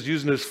at it, and he was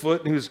using his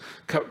foot, and he was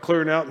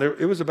clearing out. And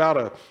it was about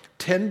a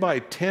 10 by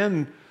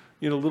 10,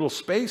 little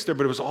space there,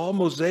 but it was all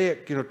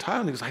mosaic, tile.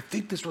 And he goes, "I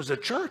think this was a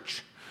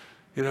church,"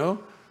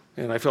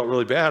 And I felt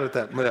really bad at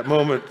that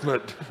moment,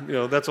 but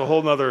that's a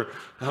whole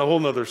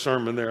nother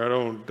sermon there. I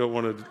don't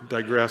want to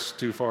digress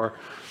too far,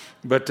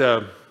 but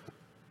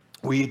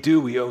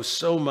we owe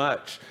so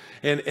much,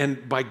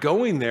 and by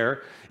going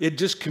there, it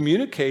just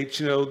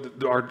communicates,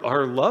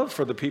 our love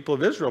for the people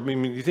of Israel.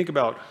 You think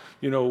about,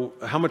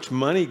 how much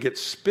money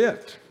gets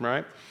spent,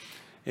 right?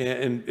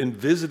 and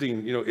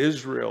visiting,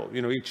 Israel,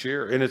 each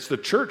year. And it's the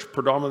church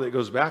predominantly that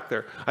goes back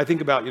there. I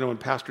think about, when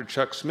Pastor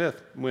Chuck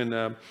Smith,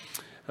 when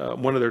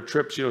one of their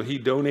trips, he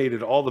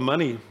donated all the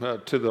money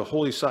to the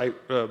holy site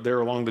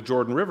there along the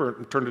Jordan River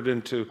and turned it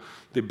into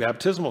the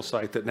baptismal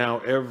site that now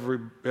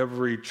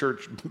every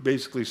church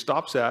basically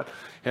stops at.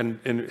 And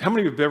how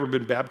many of you have ever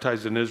been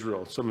baptized in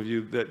Israel? Some of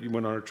you that you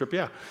went on a trip,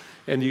 yeah.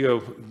 And you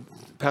go,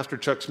 Pastor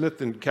Chuck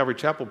Smith and Calvary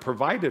Chapel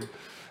provided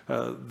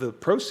the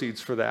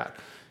proceeds for that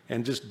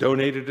and just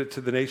donated it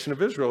to the nation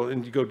of Israel.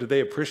 And you go, do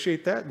they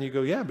appreciate that? And you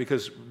go, yeah,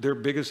 because their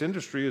biggest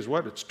industry is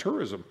what? It's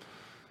tourism.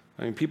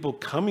 I mean, people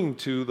coming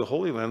to the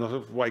Holy Land.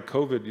 That's why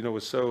COVID,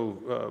 was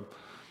so,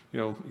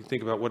 you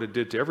think about what it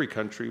did to every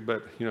country,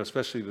 but,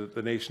 especially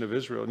the nation of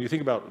Israel. And you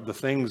think about the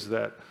things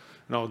that,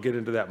 and I'll get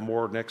into that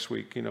more next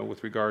week,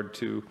 with regard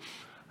to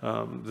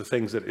the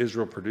things that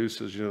Israel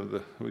produces.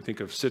 We think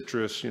of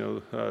citrus,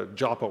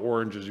 Joppa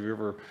oranges. Have you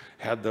ever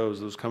had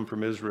those? Those come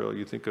from Israel.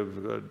 You think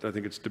of, I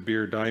think it's De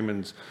Beer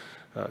diamonds.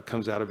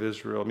 Comes out of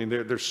Israel. I mean,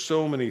 there's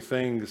so many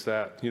things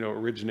that,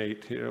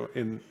 originate,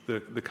 in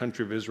the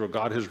country of Israel.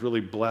 God has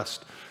really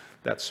blessed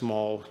that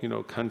small,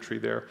 country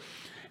there.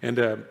 And,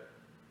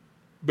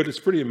 but it's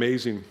pretty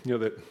amazing,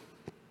 that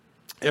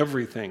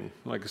everything,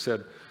 like I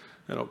said,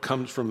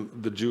 comes from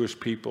the Jewish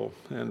people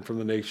and from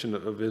the nation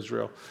of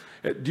Israel.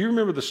 Do you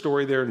remember the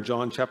story there in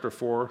John chapter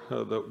 4,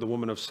 the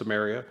woman of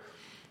Samaria?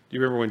 Do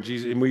you remember when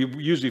Jesus, and we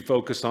usually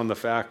focus on the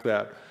fact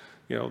that,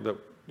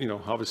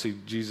 obviously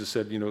Jesus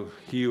said,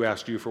 he who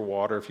asked you for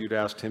water, if you'd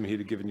asked him, he'd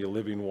have given you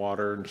living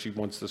water, and she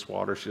wants this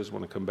water. She doesn't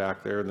want to come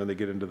back there. And then they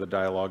get into the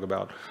dialogue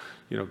about,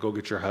 go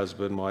get your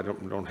husband. Well, I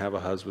don't have a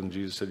husband.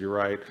 Jesus said, you're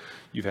right.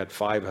 You've had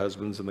 5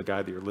 husbands, and the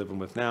guy that you're living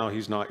with now,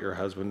 he's not your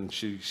husband. And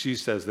she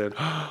says then,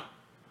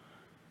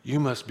 you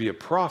must be a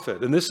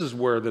prophet. And this is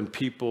where then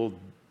people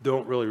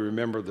don't really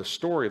remember the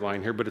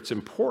storyline here, but it's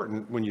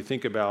important when you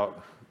think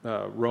about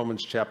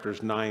Romans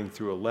chapters 9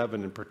 through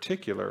 11 in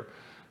particular,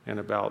 and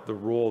about the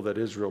role that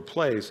Israel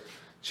plays.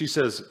 She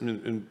says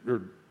in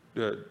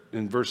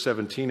verse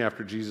 17,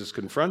 after Jesus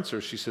confronts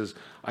her, she says,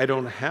 I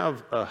don't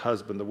have a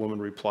husband, the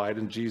woman replied.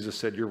 And Jesus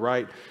said, you're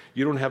right,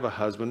 you don't have a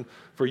husband,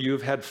 for you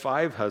have had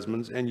 5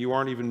 husbands, and you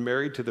aren't even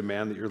married to the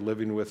man that you're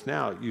living with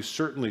now. You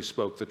certainly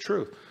spoke the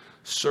truth.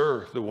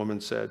 Sir, the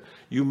woman said,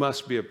 you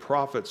must be a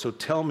prophet. So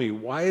tell me,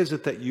 why is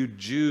it that you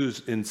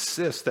Jews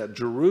insist that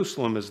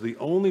Jerusalem is the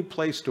only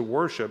place to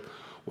worship,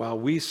 while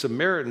we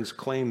Samaritans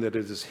claim that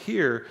it is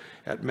here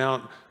at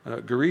Mount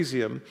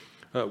Gerizim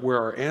where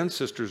our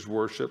ancestors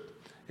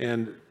worship?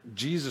 And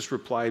Jesus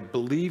replied,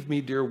 believe me,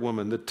 dear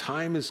woman, the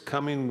time is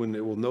coming when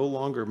it will no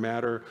longer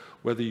matter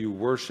whether you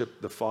worship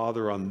the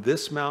Father on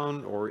this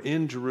mountain or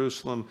in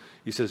Jerusalem.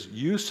 He says,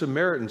 you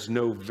Samaritans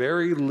know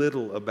very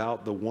little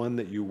about the one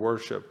that you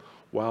worship,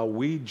 while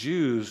we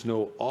Jews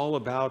know all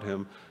about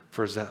him,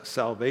 for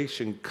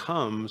salvation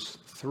comes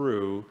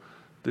through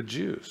the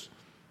Jews.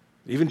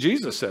 Even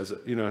Jesus says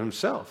it,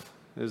 himself,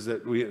 is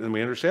that we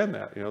understand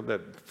that,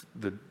 that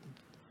the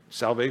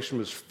salvation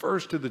was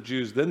first to the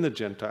Jews, then the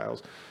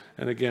Gentiles.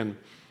 And again,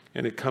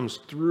 and it comes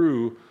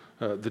through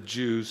the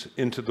Jews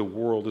into the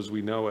world as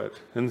we know it.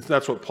 And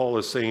that's what Paul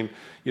is saying,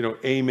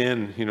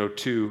 amen,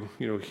 to,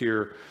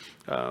 here.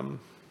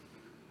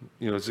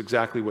 It's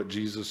exactly what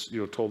Jesus,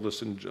 told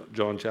us in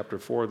John chapter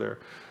 4 there.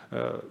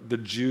 The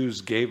Jews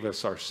gave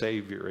us our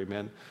Savior,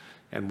 amen.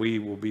 And we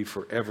will be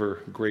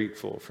forever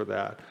grateful for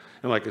that.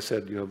 And like I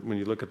said, when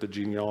you look at the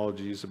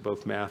genealogies of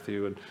both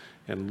Matthew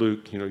and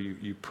Luke,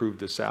 you prove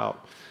this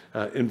out.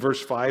 In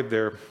verse 5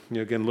 there,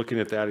 again, looking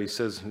at that, he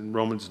says in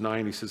Romans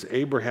 9, he says,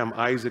 Abraham,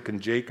 Isaac,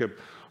 and Jacob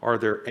are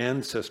their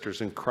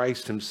ancestors, and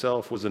Christ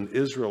himself was an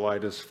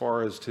Israelite as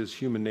far as his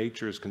human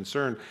nature is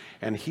concerned.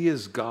 And he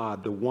is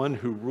God, the one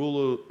who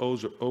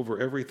rules over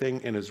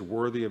everything and is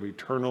worthy of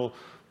eternal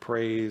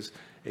praise.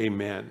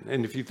 Amen.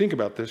 And if you think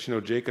about this,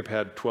 Jacob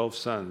had 12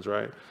 sons,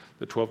 right?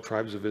 The 12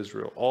 tribes of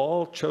Israel,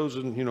 all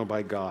chosen,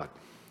 by God,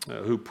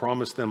 who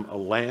promised them a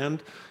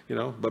land,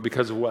 but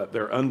because of what?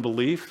 Their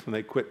unbelief, and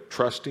they quit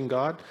trusting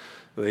God.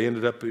 They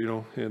ended up,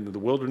 in the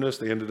wilderness.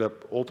 They ended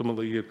up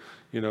ultimately,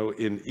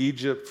 in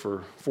Egypt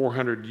for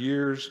 400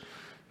 years.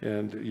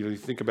 And, you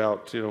think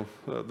about,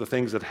 the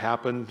things that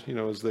happened,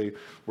 as they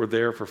were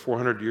there for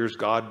 400 years.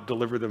 God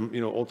delivered them,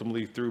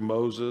 ultimately through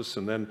Moses.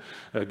 And then,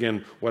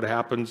 again, what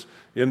happens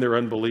in their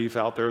unbelief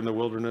out there in the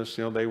wilderness,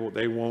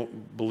 they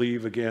won't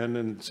believe again.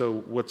 And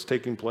so what's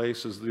taking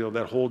place is,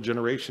 that whole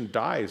generation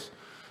dies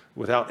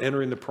without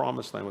entering the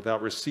promised land,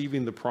 without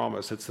receiving the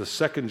promise. It's the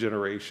second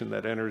generation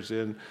that enters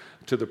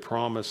into the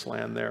promised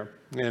land there.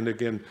 And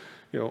again,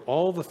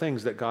 all the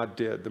things that God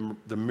did,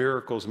 the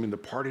miracles, the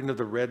parting of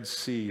the Red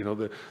Sea,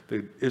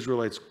 the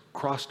Israelites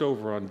crossed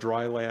over on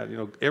dry land,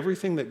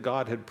 everything that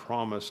God had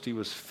promised, he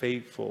was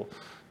faithful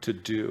to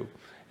do.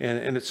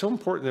 And it's so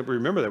important that we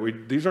remember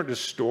that. These aren't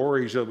just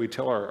stories that we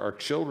tell our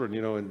children,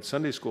 in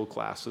Sunday school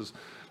classes,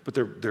 but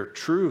they're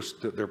truths,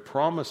 they're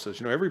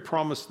promises. Every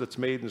promise that's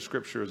made in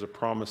Scripture is a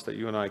promise that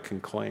you and I can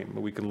claim,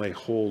 and we can lay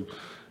hold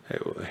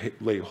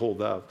lay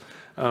hold of.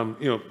 And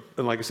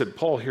like I said,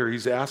 Paul here,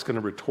 he's asking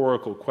a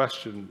rhetorical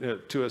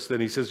question to us.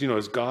 Then he says,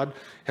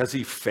 has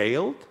he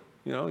failed?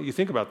 You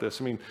think about this.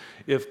 I mean,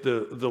 if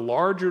the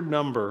larger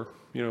number,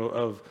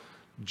 of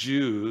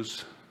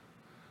Jews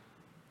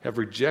have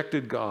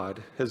rejected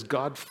God, has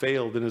God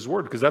failed in his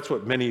word? Because that's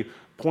what many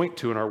point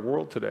to in our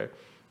world today.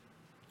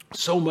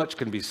 So much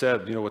can be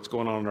said, what's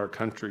going on in our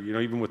country,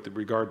 even with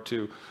regard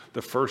to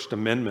the First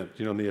Amendment,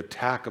 and the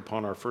attack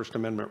upon our First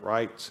Amendment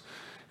rights.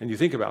 And you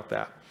think about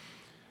that.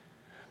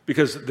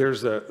 Because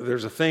there's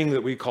a thing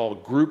that we call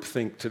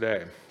groupthink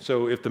today.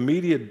 So if the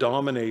media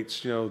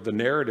dominates, the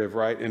narrative,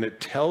 right, and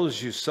it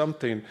tells you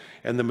something,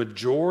 and the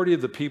majority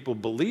of the people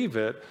believe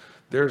it,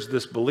 there's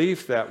this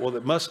belief that, well,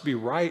 it must be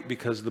right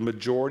because the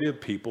majority of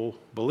people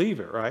believe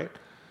it, right?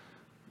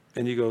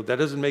 And you go, that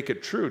doesn't make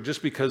it true.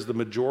 Just because the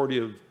majority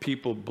of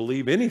people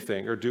believe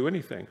anything or do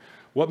anything.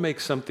 What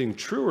makes something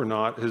true or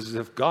not is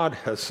if God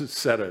has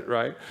said it,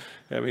 right?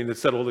 I mean,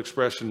 it's that old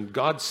expression,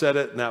 God said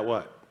it, and that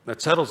what?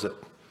 That settles it.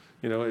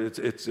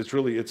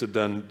 It's a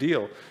done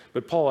deal.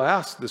 But Paul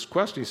asks this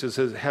question. He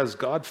says, has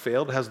God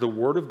failed? Has the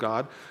word of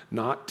God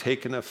not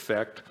taken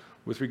effect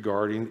with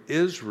regarding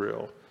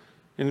Israel?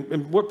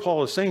 And what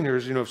Paul is saying here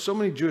is, if so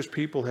many Jewish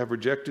people have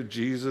rejected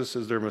Jesus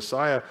as their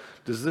Messiah,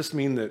 does this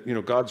mean that,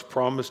 God's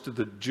promise to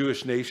the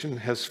Jewish nation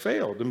has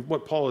failed? And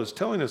what Paul is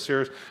telling us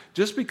here is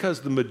just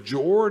because the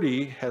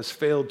majority has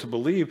failed to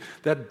believe,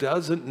 that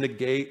doesn't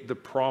negate the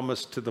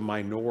promise to the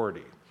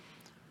minority.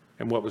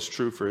 And what was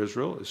true for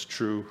Israel is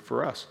true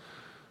for us.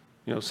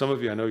 Some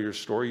of you, I know your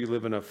story. You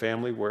live in a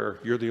family where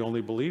you're the only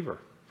believer.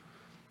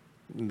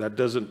 And that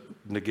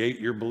doesn't negate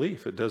your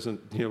belief. It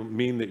doesn't,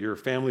 mean that your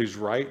family's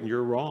right and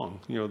you're wrong.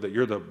 That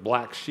you're the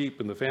black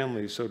sheep in the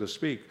family, so to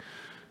speak.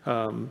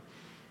 Again,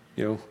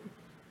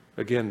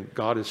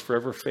 God is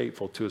forever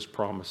faithful to his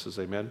promises.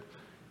 Amen.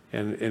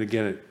 And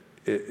again,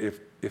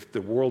 if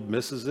the world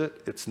misses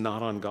it, it's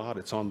not on God,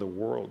 it's on the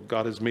world.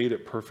 God has made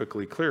it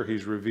perfectly clear.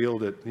 He's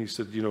revealed it. He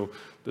said,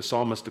 the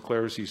psalmist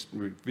declares he's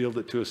revealed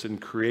it to us in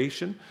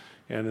creation.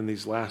 And in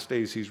these last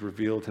days, he's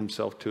revealed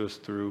himself to us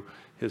through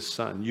his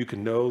son. You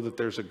can know that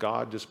there's a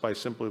God just by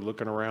simply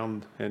looking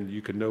around, and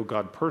you can know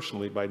God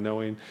personally by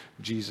knowing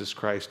Jesus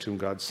Christ, whom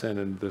God sent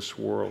in this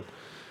world.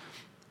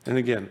 And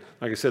again,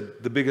 like I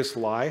said, the biggest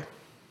lie,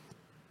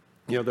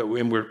 that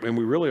we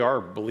really are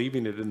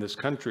believing it in this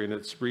country, and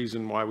it's the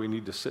reason why we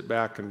need to sit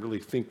back and really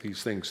think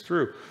these things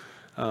through.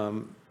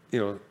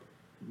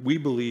 We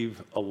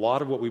believe a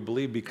lot of what we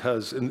believe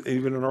because, and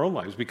even in our own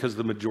lives, because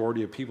the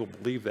majority of people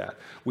believe that.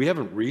 We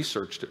haven't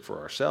researched it for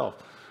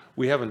ourselves.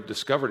 We haven't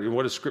discovered it. And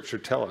what does Scripture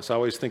tell us? I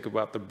always think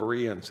about the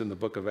Bereans in the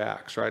book of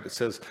Acts, right? It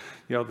says,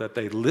 that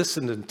they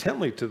listened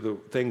intently to the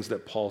things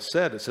that Paul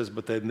said. It says,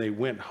 but then they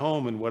went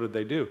home, and what did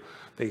they do?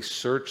 They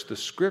searched the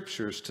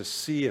Scriptures to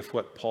see if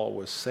what Paul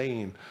was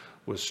saying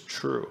was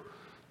true.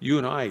 You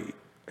and I,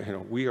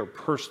 we are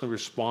personally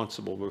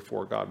responsible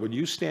before God. When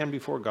you stand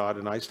before God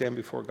and I stand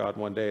before God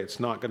one day, it's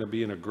not going to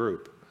be in a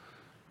group.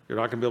 You're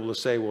not going to be able to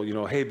say,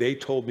 well, hey, they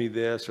told me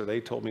this or they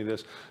told me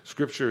this.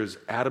 Scripture is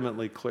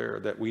adamantly clear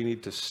that we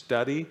need to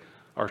study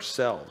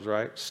ourselves,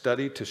 right?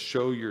 Study to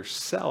show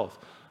yourself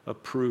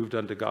approved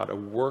unto God, a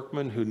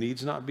workman who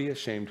needs not be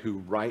ashamed, who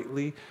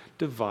rightly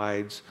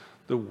divides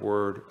the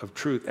word of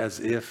truth as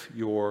if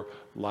your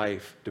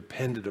life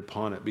depended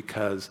upon it,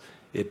 because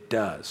it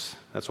does.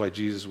 That's why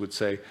Jesus would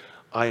say,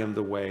 I am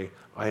the way,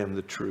 I am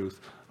the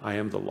truth, I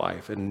am the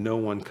life, and no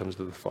one comes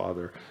to the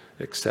Father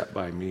except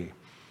by me.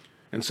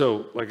 And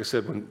so, like I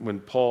said, when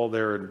Paul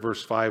there in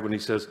verse 5, when he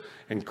says,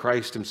 and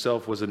Christ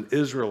himself was an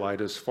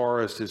Israelite as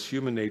far as his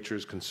human nature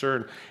is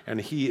concerned,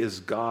 and he is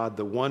God,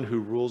 the one who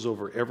rules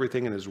over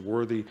everything and is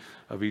worthy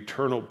of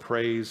eternal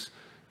praise.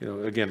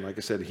 Again, like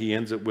I said, he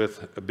ends it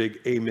with a big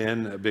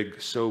amen, a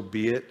big so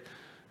be it.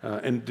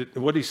 And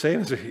what he's saying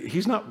is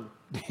he's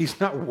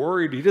not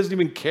worried. He doesn't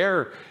even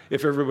care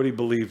if everybody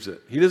believes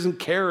it. He doesn't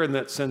care in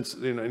that sense.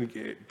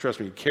 And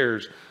trust me, he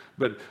cares.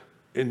 But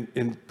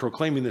in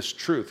proclaiming this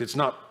truth, it's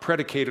not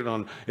predicated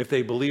on if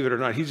they believe it or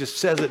not. He just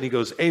says it and he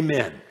goes,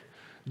 amen.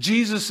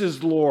 Jesus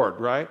is Lord,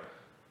 right?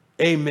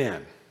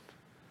 Amen.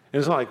 And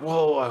it's not like,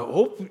 well, I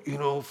hope,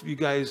 if you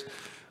guys,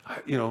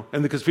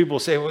 and because people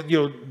say, well,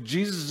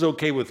 Jesus is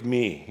okay with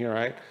me,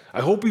 right? I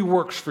hope he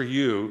works for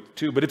you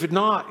too. But if it's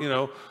not,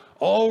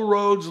 all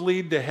roads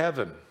lead to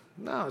heaven.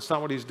 No, it's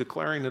not what he's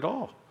declaring at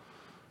all.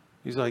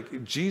 He's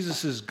like,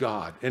 Jesus is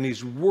God, and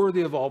he's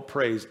worthy of all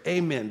praise.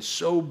 Amen.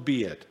 So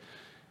be it.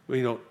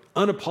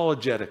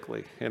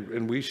 Unapologetically,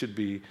 and we should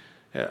be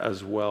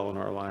as well in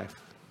our life.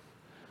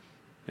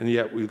 And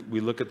yet we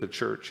look at the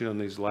church, in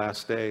these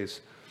last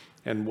days,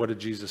 and what did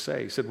Jesus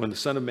say? He said, when the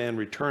Son of Man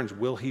returns,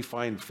 will he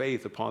find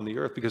faith upon the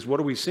earth? Because what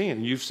are we seeing?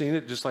 You've seen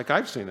it just like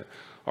I've seen it.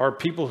 Are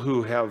people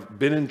who have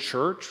been in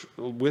church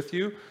with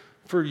you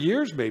for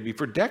years, maybe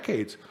for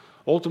decades,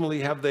 ultimately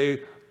have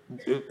they,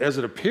 as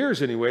it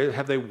appears anyway,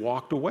 have they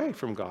walked away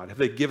from God? Have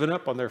they given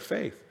up on their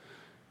faith?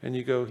 And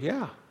you go,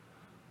 yeah,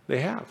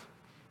 they have.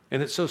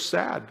 And it's so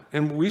sad.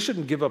 And we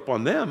shouldn't give up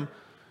on them.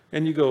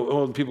 And you go,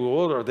 oh, and people go,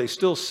 well, are they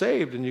still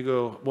saved? And you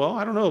go, well,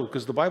 I don't know,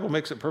 because the Bible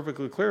makes it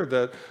perfectly clear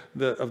that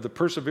of the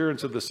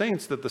perseverance of the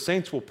saints, that the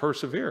saints will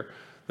persevere,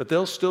 that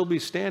they'll still be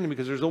standing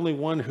because there's only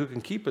one who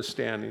can keep us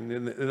standing.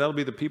 And that'll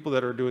be the people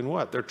that are doing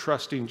what? They're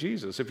trusting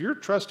Jesus. If you're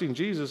trusting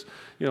Jesus,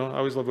 I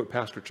always love what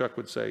Pastor Chuck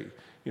would say,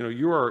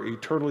 you are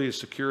eternally as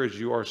secure as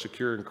you are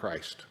secure in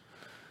Christ.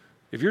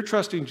 If you're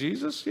trusting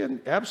Jesus, yeah,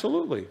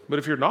 absolutely. But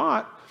if you're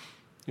not,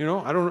 I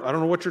don't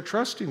know what you're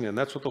trusting in.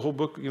 That's what the whole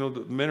book,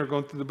 the men are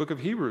going through the book of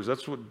Hebrews.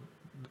 That's what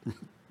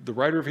the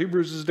writer of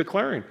Hebrews is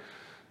declaring.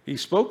 He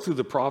spoke through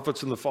the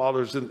prophets and the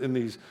fathers in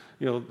these,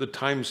 the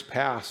times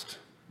past.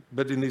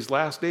 But in these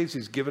last days,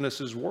 he's given us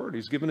his word.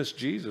 He's given us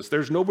Jesus.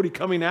 There's nobody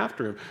coming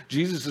after him.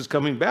 Jesus is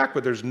coming back,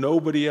 but there's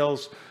nobody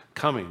else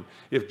coming.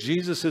 If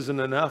Jesus isn't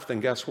enough, then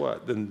guess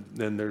what? Then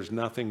there's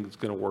nothing that's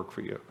going to work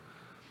for you,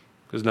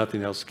 because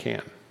nothing else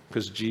can,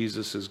 because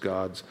Jesus is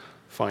God's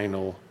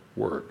final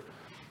word.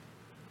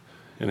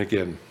 And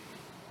again,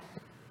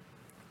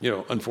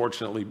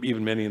 unfortunately,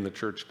 even many in the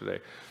church today,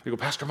 they go,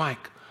 Pastor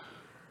Mike,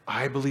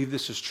 I believe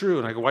this is true.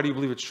 And I go, why do you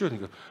believe it's true? And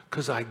they go,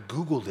 because I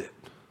Googled it.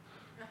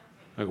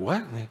 I go,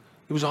 what?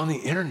 It was on the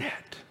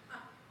internet.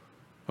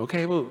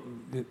 Okay, well,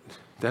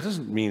 that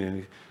doesn't mean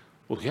anything.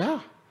 Well, yeah.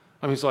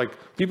 I mean, it's like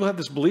people have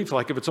this belief,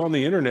 like if it's on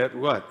the internet,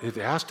 what? It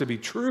has to be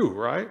true,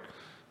 right? And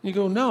you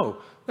go, no.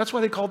 That's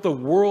why they call it the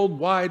World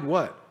Wide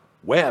what?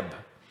 Web.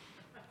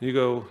 You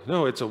go,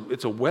 no, it's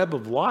a web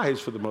of lies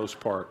for the most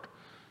part.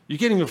 You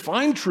can't even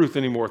find truth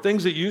anymore.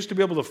 Things that you used to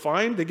be able to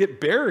find, they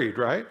get buried,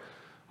 right?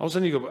 All of a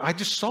sudden you go, I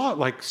just saw it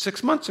like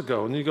 6 months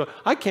ago. And you go,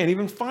 I can't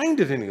even find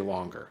it any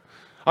longer.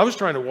 I was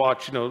trying to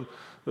watch,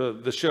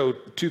 the show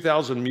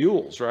 2000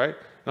 Mules, right?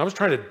 And I was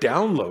trying to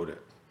download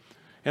it.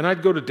 And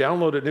I'd go to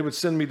download it and it would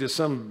send me to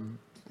some,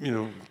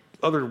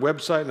 other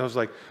website. And I was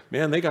like,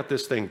 man, they got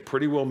this thing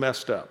pretty well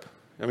messed up.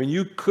 I mean,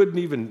 you couldn't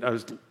even, I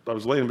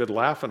was laying in bed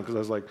laughing because I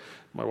was like,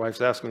 my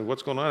wife's asking me,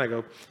 what's going on? I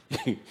go,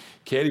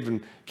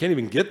 can't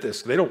even get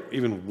this. They don't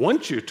even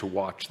want you to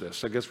watch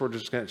this. I guess we're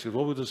just going to, she goes,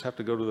 well, we'll just have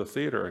to go to the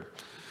theater.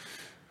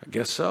 I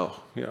guess so,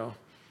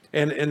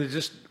 And it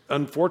just,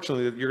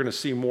 unfortunately, you're going to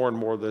see more and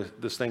more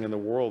this thing in the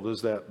world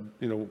is that,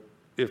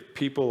 if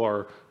people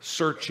are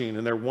searching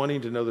and they're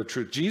wanting to know the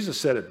truth. Jesus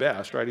said it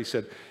best, right? He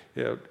said,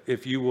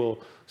 if you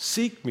will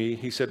seek me,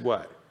 he said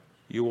what?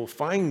 You will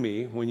find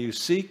me when you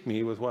seek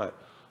me with what?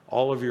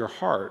 All of your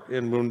heart.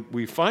 And when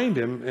we find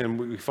him, and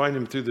we find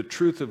him through the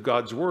truth of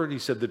God's word, he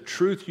said, the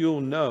truth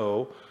you'll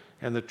know,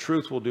 and the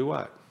truth will do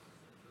what?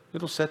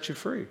 It'll set you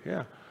free,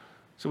 yeah.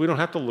 So we don't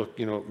have to look,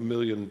 a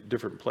million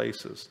different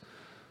places.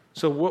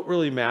 So what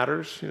really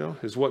matters,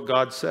 is what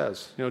God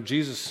says.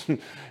 Jesus,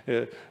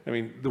 the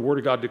word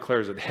of God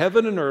declares that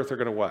heaven and earth are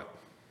going to what?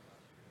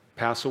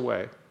 Pass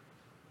away.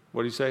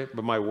 What do you say?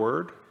 But my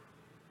word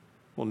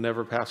will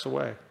never pass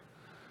away.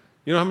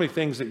 You know how many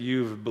things that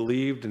you've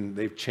believed and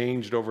they've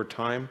changed over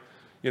time?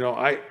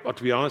 To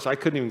be honest, I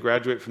couldn't even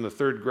graduate from the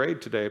 3rd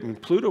grade today. I mean,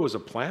 Pluto was a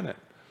planet.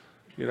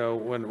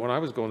 When I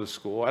was going to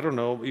school, I don't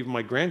know, even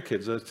my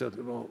grandkids, I said,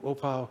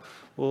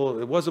 well,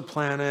 it was a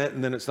planet,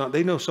 and then it's not.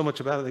 They know so much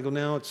about it. They go,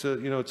 no, it's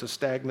a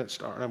stagnant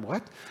star. And I'm,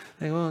 what?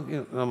 They go,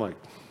 and I'm like,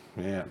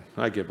 man,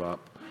 I give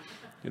up.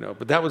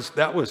 But that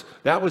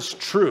was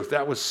truth.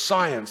 That was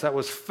science. That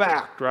was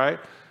fact, right?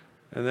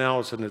 And then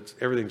all of a sudden,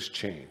 everything's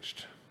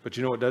changed. But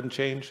you know what doesn't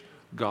change?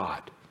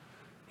 God.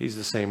 He's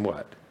the same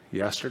what?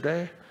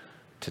 Yesterday,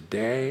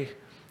 today,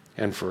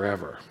 and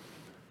forever.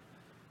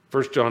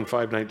 1 John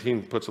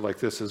 5:19 puts it like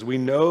this, says, we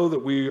know that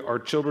we are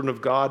children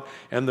of God,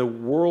 and the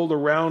world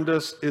around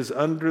us is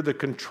under the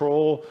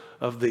control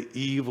of the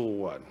evil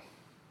one.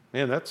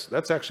 Man, that's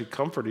actually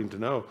comforting to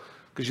know,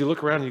 because you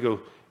look around and you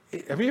go,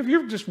 have you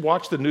ever just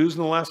watched the news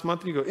in the last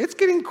month and you go, it's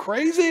getting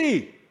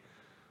crazy.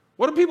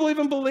 What do people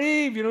even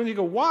believe? And you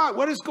go,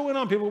 what is going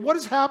on, people? What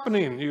is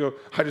happening? And you go,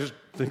 I just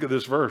think of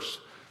this verse.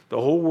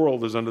 The whole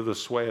world is under the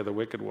sway of the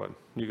wicked one.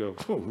 You go,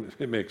 oh,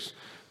 it makes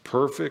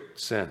perfect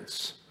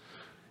sense.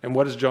 And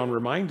what is John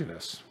reminding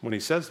us when he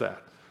says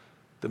that?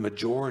 The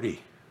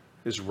majority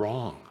is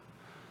wrong.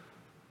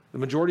 The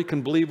majority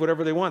can believe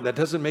whatever they want. That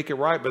doesn't make it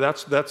right, but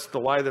that's the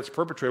lie that's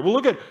perpetrated.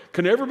 Well,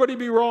 can everybody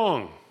be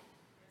wrong?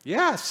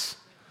 Yes.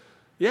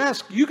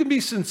 Yes, you can be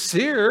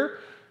sincere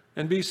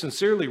and be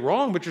sincerely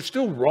wrong, but you're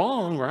still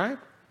wrong, right?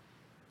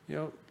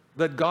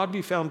 Let God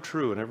be found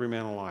true and every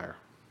man a liar.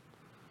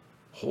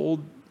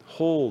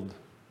 Hold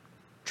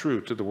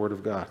true to the word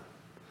of God.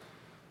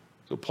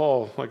 So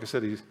Paul, like I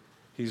said,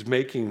 he's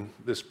making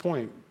this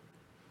point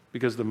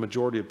because the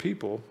majority of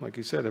people, like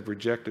he said, have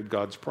rejected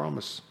God's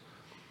promise.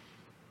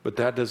 But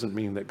that doesn't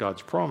mean that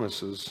God's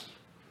promises,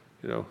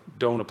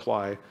 don't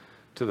apply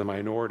to the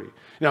minority.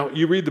 Now,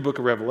 you read the book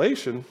of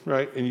Revelation,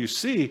 right, and you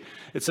see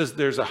it says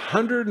there's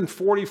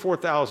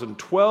 144,000,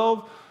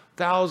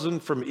 12,000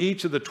 from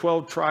each of the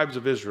 12 tribes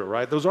of Israel,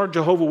 right? Those aren't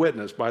Jehovah's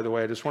Witnesses, by the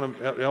way. I just want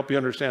to help you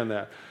understand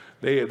that.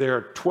 There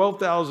are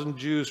 12,000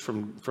 Jews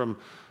from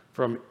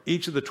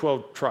each of the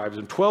 12 tribes.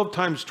 And 12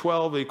 times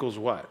 12 equals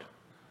what?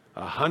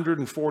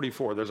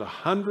 144. There's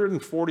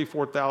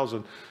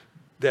 144,000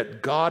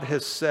 that God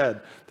has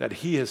said that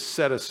he has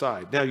set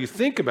aside. Now you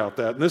think about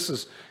that, and this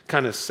is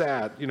kind of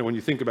sad, when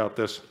you think about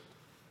this.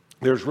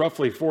 There's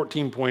roughly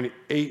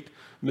 14.8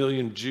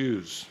 million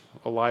Jews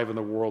alive in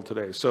the world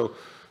today. So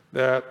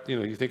that,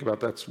 you think about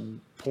that's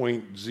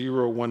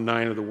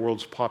 0.019 of the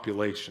world's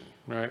population,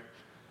 right?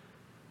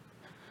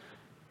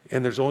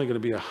 And there's only going to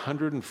be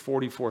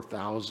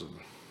 144,000.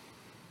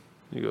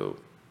 You go,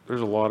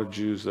 there's a lot of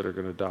Jews that are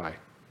going to die.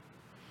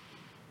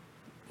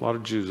 A lot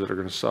of Jews that are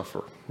going to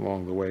suffer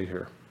along the way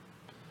here.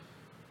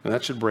 And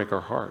that should break our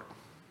heart.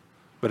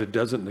 But it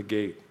doesn't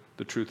negate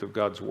the truth of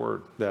God's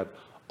word that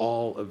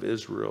all of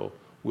Israel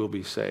will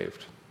be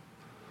saved.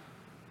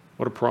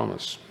 What a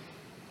promise.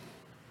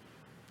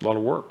 A lot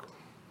of work,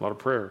 a lot of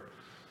prayer.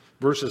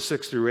 Verses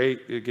 6 through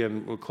 8,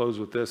 again, we'll close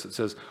with this. It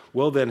says,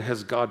 well then,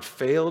 has God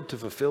failed to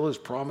fulfill his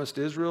promise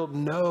to Israel?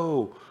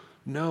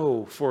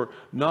 No, for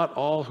not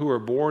all who are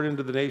born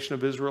into the nation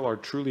of Israel are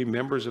truly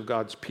members of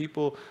God's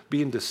people.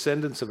 Being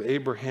descendants of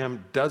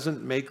Abraham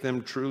doesn't make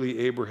them truly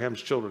Abraham's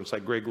children. It's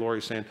like Greg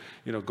Laurie saying,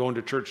 going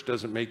to church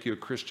doesn't make you a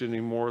Christian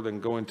anymore than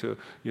going to, a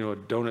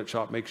donut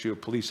shop makes you a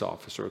police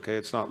officer, okay?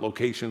 It's not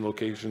location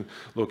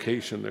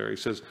there. He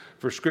says,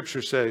 for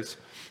Scripture says,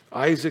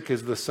 Isaac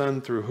is the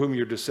son through whom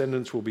your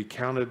descendants will be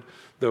counted.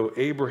 Though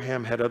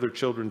Abraham had other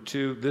children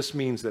too, this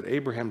means that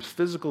Abraham's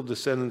physical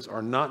descendants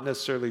are not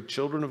necessarily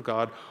children of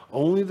God.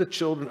 Only the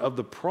children of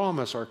the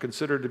promise are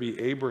considered to be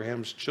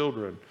Abraham's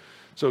children.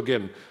 So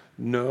again,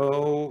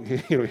 no,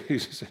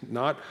 he's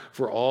not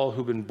for all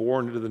who've been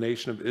born into the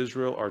nation of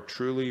Israel are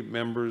truly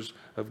members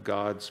of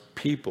God's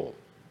people.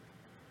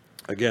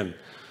 Again,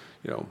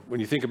 when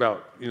you think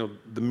about,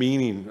 the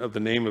meaning of the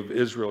name of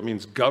Israel, it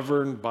means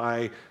governed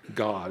by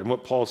God. And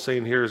what Paul's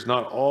saying here is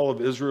not all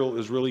of Israel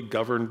is really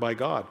governed by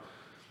God.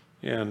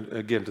 And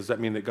again, does that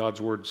mean that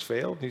God's words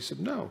failed? And he said,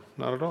 no,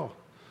 not at all.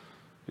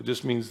 It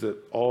just means that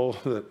all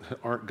that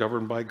aren't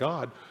governed by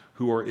God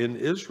who are in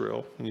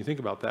Israel, and you think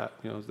about that,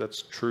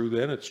 that's true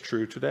then, it's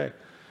true today.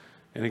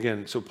 And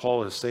again, so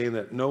Paul is saying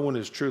that no one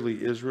is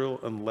truly Israel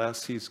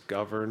unless he's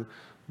governed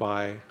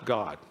by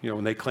God.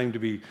 When they claim to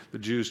be the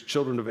Jews,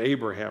 children of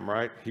Abraham,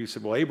 right? He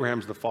said, well,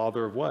 Abraham's the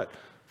father of what?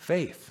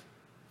 Faith.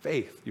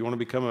 You want to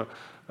become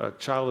a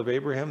child of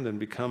Abraham, then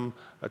become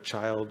a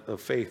child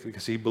of faith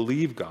because he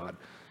believed God.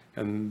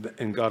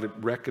 And God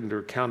reckoned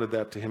or counted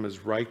that to him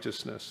as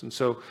righteousness. And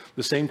so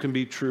the same can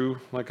be true,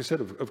 like I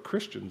said, of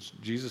Christians.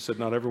 Jesus said,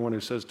 not everyone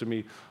who says to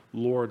me,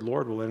 Lord,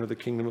 Lord, will enter the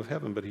kingdom of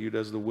heaven, but he who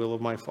does the will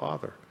of my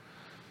Father.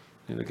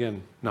 And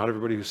again, not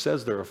everybody who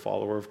says they're a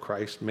follower of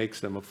Christ makes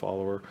them a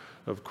follower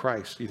of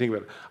Christ. You think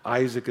about it,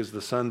 Isaac is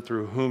the son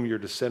through whom your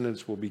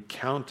descendants will be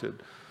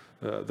counted,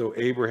 though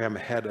Abraham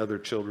had other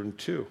children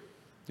too.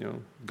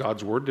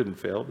 God's word didn't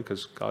fail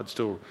because God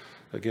still,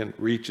 again,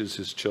 reaches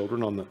his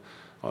children on the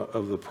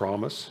of the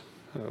promise,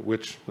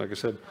 which, like I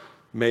said,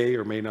 may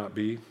or may not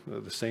be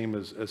the same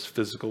as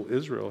physical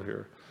Israel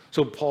here.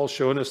 So Paul's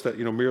showing us that,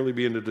 merely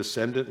being a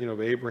descendant,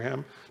 of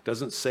Abraham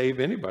doesn't save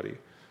anybody.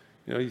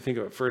 You think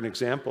of it, for an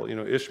example,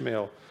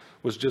 Ishmael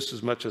was just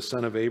as much a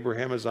son of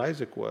Abraham as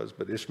Isaac was,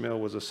 but Ishmael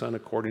was a son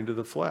according to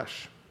the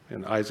flesh,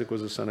 and Isaac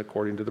was a son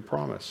according to the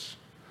promise.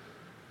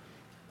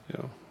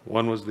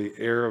 One was the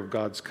heir of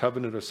God's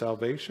covenant of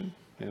salvation,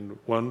 and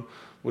one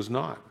was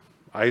not.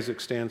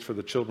 Isaac stands for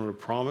the children of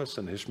promise,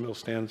 and Ishmael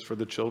stands for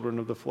the children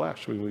of the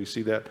flesh. We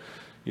see that,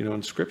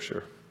 in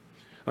Scripture.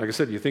 Like I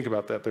said, you think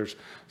about that. There's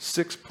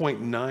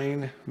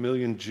 6.9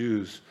 million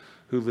Jews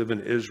who live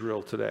in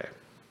Israel today.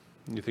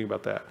 You think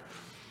about that.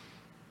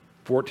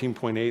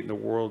 14.8 in the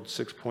world,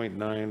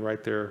 6.9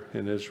 right there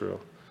in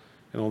Israel.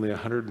 And only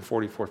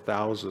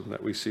 144,000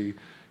 that we see,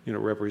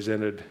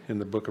 represented in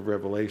the book of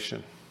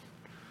Revelation.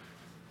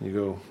 You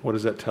go, what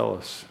does that tell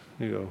us?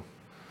 You go,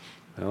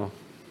 well,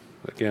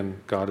 again,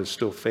 God is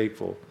still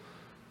faithful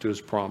to his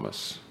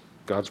promise.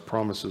 God's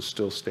promises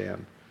still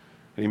stand.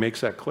 And he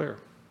makes that clear,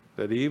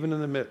 that even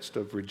in the midst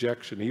of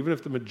rejection, even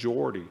if the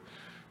majority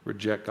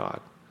reject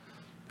God,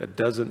 that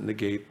doesn't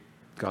negate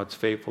God's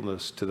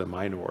faithfulness to the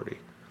minority.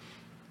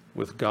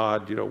 With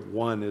God,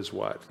 one is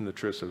what? In the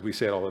truth, as we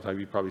say it all the time,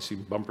 you probably see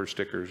bumper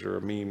stickers or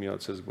a meme,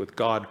 it says, with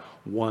God,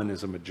 one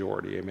is a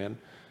majority, amen?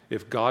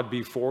 If God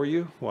be for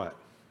you, what?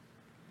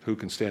 Who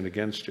can stand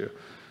against you?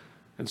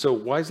 And so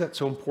why is that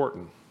so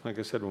important? Like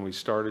I said, when we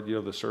started,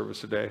 the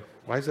service today,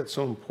 why is that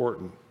so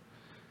important?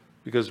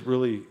 Because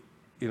really,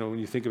 when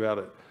you think about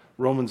it,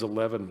 Romans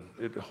 11,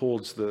 it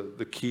holds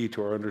the key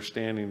to our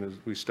understanding as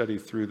we study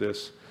through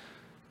this.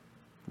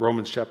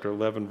 Romans chapter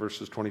 11,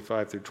 verses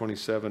 25 through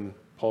 27,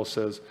 Paul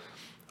says,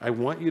 I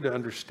want you to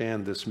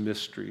understand this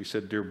mystery, he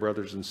said, dear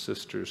brothers and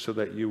sisters, so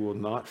that you will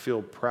not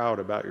feel proud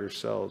about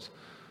yourselves.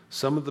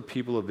 Some of the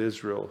people of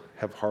Israel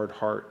have hard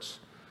hearts,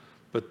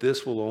 but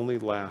this will only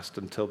last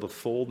until the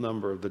full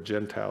number of the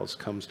Gentiles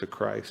comes to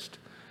Christ.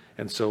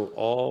 And so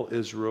all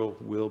Israel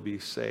will be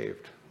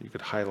saved. You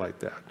could highlight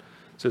that.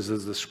 It says,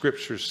 as the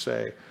scriptures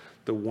say,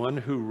 the one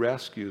who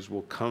rescues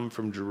will come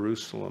from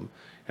Jerusalem,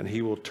 and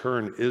he will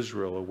turn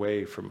Israel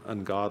away from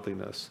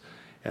ungodliness.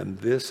 And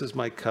this is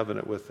my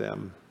covenant with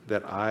them,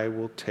 that I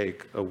will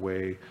take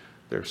away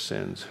their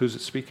sins. Who's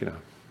it speaking of?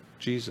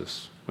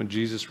 Jesus. When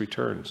Jesus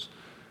returns,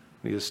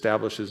 he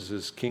establishes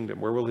his kingdom.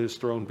 Where will his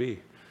throne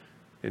be?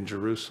 In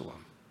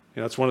Jerusalem.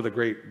 That's one of the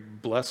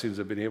great blessings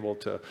of being able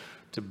to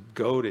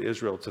go to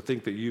Israel, to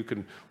think that you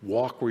can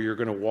walk where you're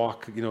going to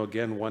walk,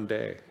 again one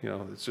day.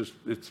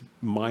 It's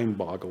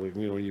mind-boggling,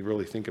 when you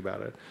really think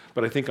about it.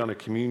 But I think on a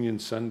communion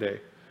Sunday,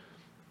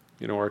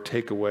 our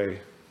takeaway,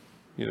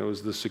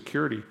 is the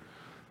security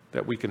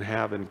that we can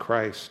have in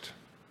Christ.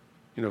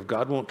 If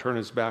God won't turn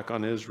his back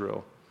on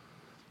Israel,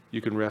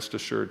 you can rest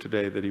assured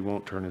today that he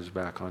won't turn his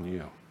back on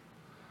you.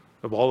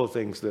 Of all the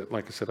things that,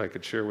 like I said, I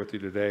could share with you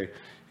today,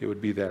 it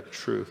would be that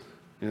truth.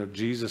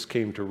 Jesus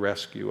came to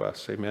rescue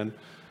us. Amen.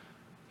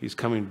 He's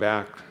coming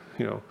back,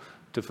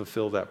 to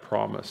fulfill that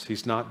promise.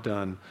 He's not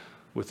done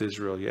with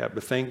Israel yet,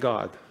 but thank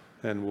God,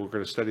 and we're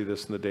going to study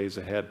this in the days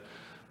ahead,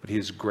 but he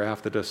has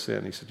grafted us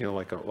in. He said,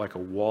 like a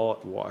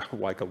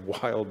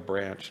wild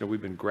branch,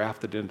 we've been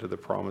grafted into the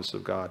promise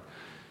of God,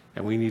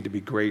 and we need to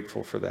be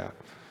grateful for that.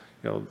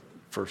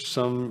 For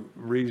some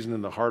reason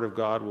in the heart of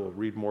God, we'll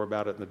read more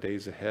about it in the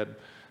days ahead,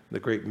 the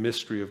great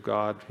mystery of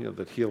God,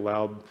 that he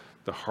allowed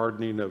the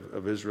hardening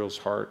of Israel's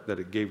heart, that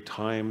it gave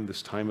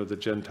this time of the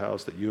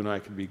Gentiles, that you and I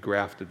could be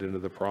grafted into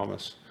the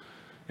promise.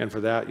 And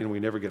for that, we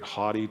never get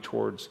haughty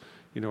towards,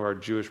 our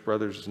Jewish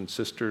brothers and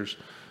sisters,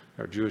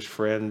 our Jewish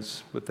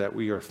friends, but that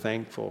we are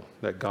thankful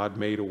that God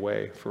made a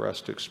way for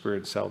us to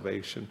experience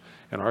salvation.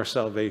 And our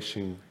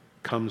salvation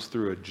comes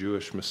through a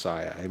Jewish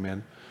Messiah.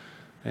 Amen.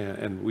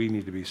 And we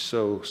need to be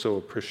so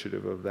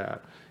appreciative of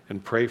that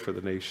and pray for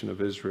the nation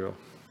of Israel.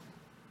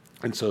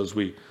 And so as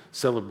we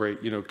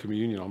celebrate,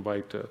 communion, I'll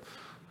invite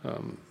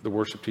the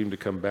worship team to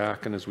come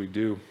back. And as we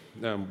do,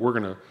 we're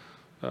going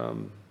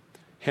to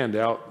hand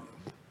out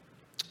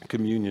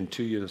communion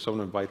to you. So I'm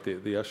going to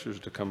invite the ushers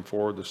to come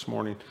forward this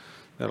morning.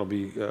 That'll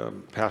be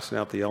passing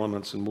out the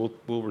elements, and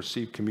we'll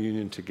receive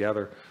communion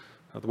together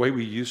the way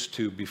we used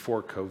to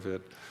before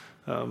COVID.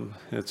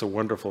 It's a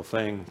wonderful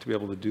thing to be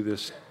able to do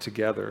this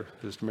together.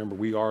 Just remember,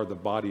 we are the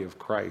body of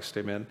Christ.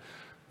 Amen.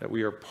 That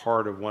we are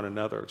part of one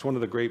another. It's one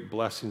of the great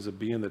blessings of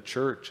being the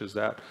church, is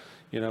that,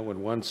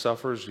 when one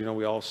suffers,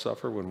 we all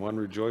suffer. When one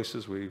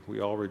rejoices, we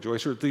all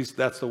rejoice, or at least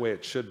that's the way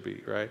it should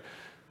be, right?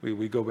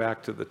 We go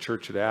back to the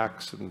church at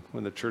Acts, and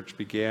when the church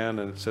began,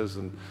 and it says,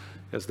 and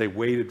as they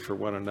waited for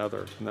one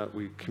another, and that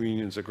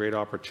communion is a great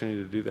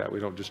opportunity to do that.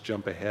 We don't just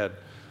jump ahead,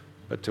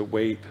 but to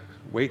wait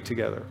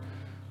together,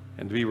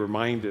 and to be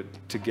reminded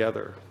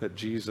together that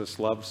Jesus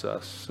loves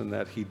us, and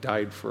that he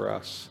died for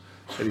us,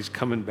 that he's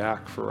coming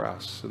back for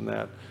us, and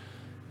that,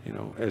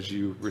 as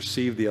you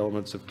receive the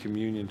elements of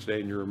communion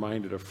today, and you're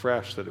reminded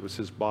afresh that it was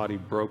his body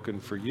broken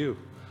for you,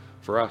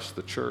 for us,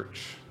 the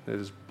church, that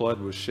his blood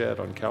was shed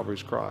on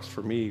Calvary's cross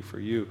for me, for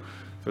you,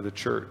 for the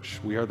church.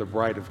 We are the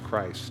bride of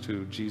Christ,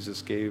 who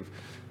Jesus gave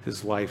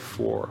his life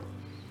for.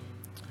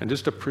 And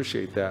just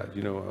appreciate that,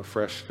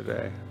 afresh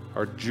today.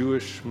 Our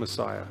Jewish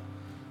Messiah,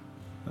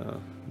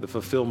 the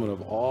fulfillment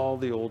of all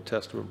the Old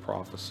Testament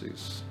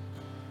prophecies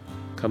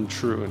come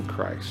true in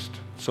Christ.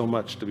 So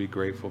much to be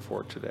grateful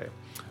for today.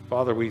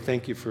 Father, we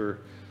thank you for,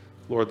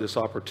 Lord, this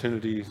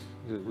opportunity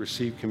to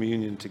receive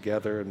communion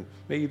together, and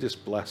may you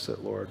just bless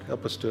it, Lord.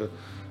 Help us to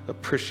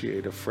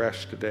appreciate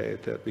afresh today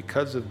that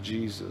because of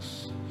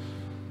Jesus,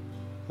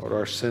 Lord,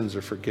 our sins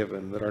are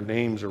forgiven, that our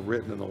names are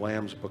written in the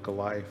Lamb's Book of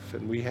Life,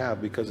 and we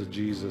have, because of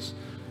Jesus,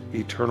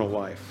 eternal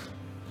life.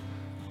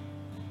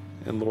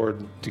 And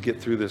Lord, to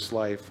get through this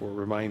life, we're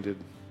reminded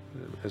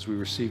as we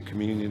receive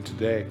communion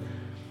today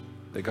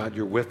that God,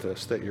 you're with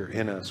us, that you're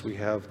in us. We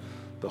have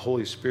the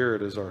Holy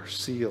Spirit as our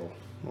seal,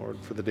 Lord,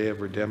 for the day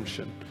of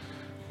redemption.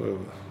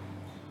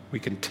 We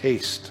can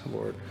taste,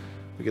 Lord.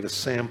 We get a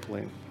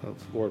sampling of,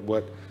 Lord,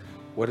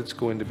 what it's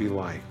going to be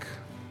like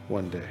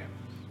one day.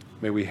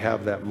 May we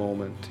have that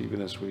moment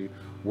even as we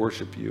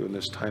worship you in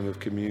this time of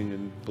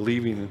communion,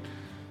 believing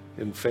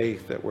in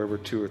faith that wherever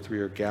two or three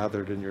are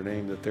gathered in your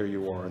name, that there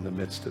you are in the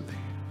midst of thee.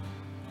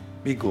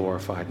 Be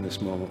glorified in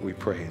this moment, we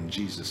pray in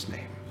Jesus'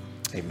 name.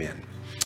 Amen.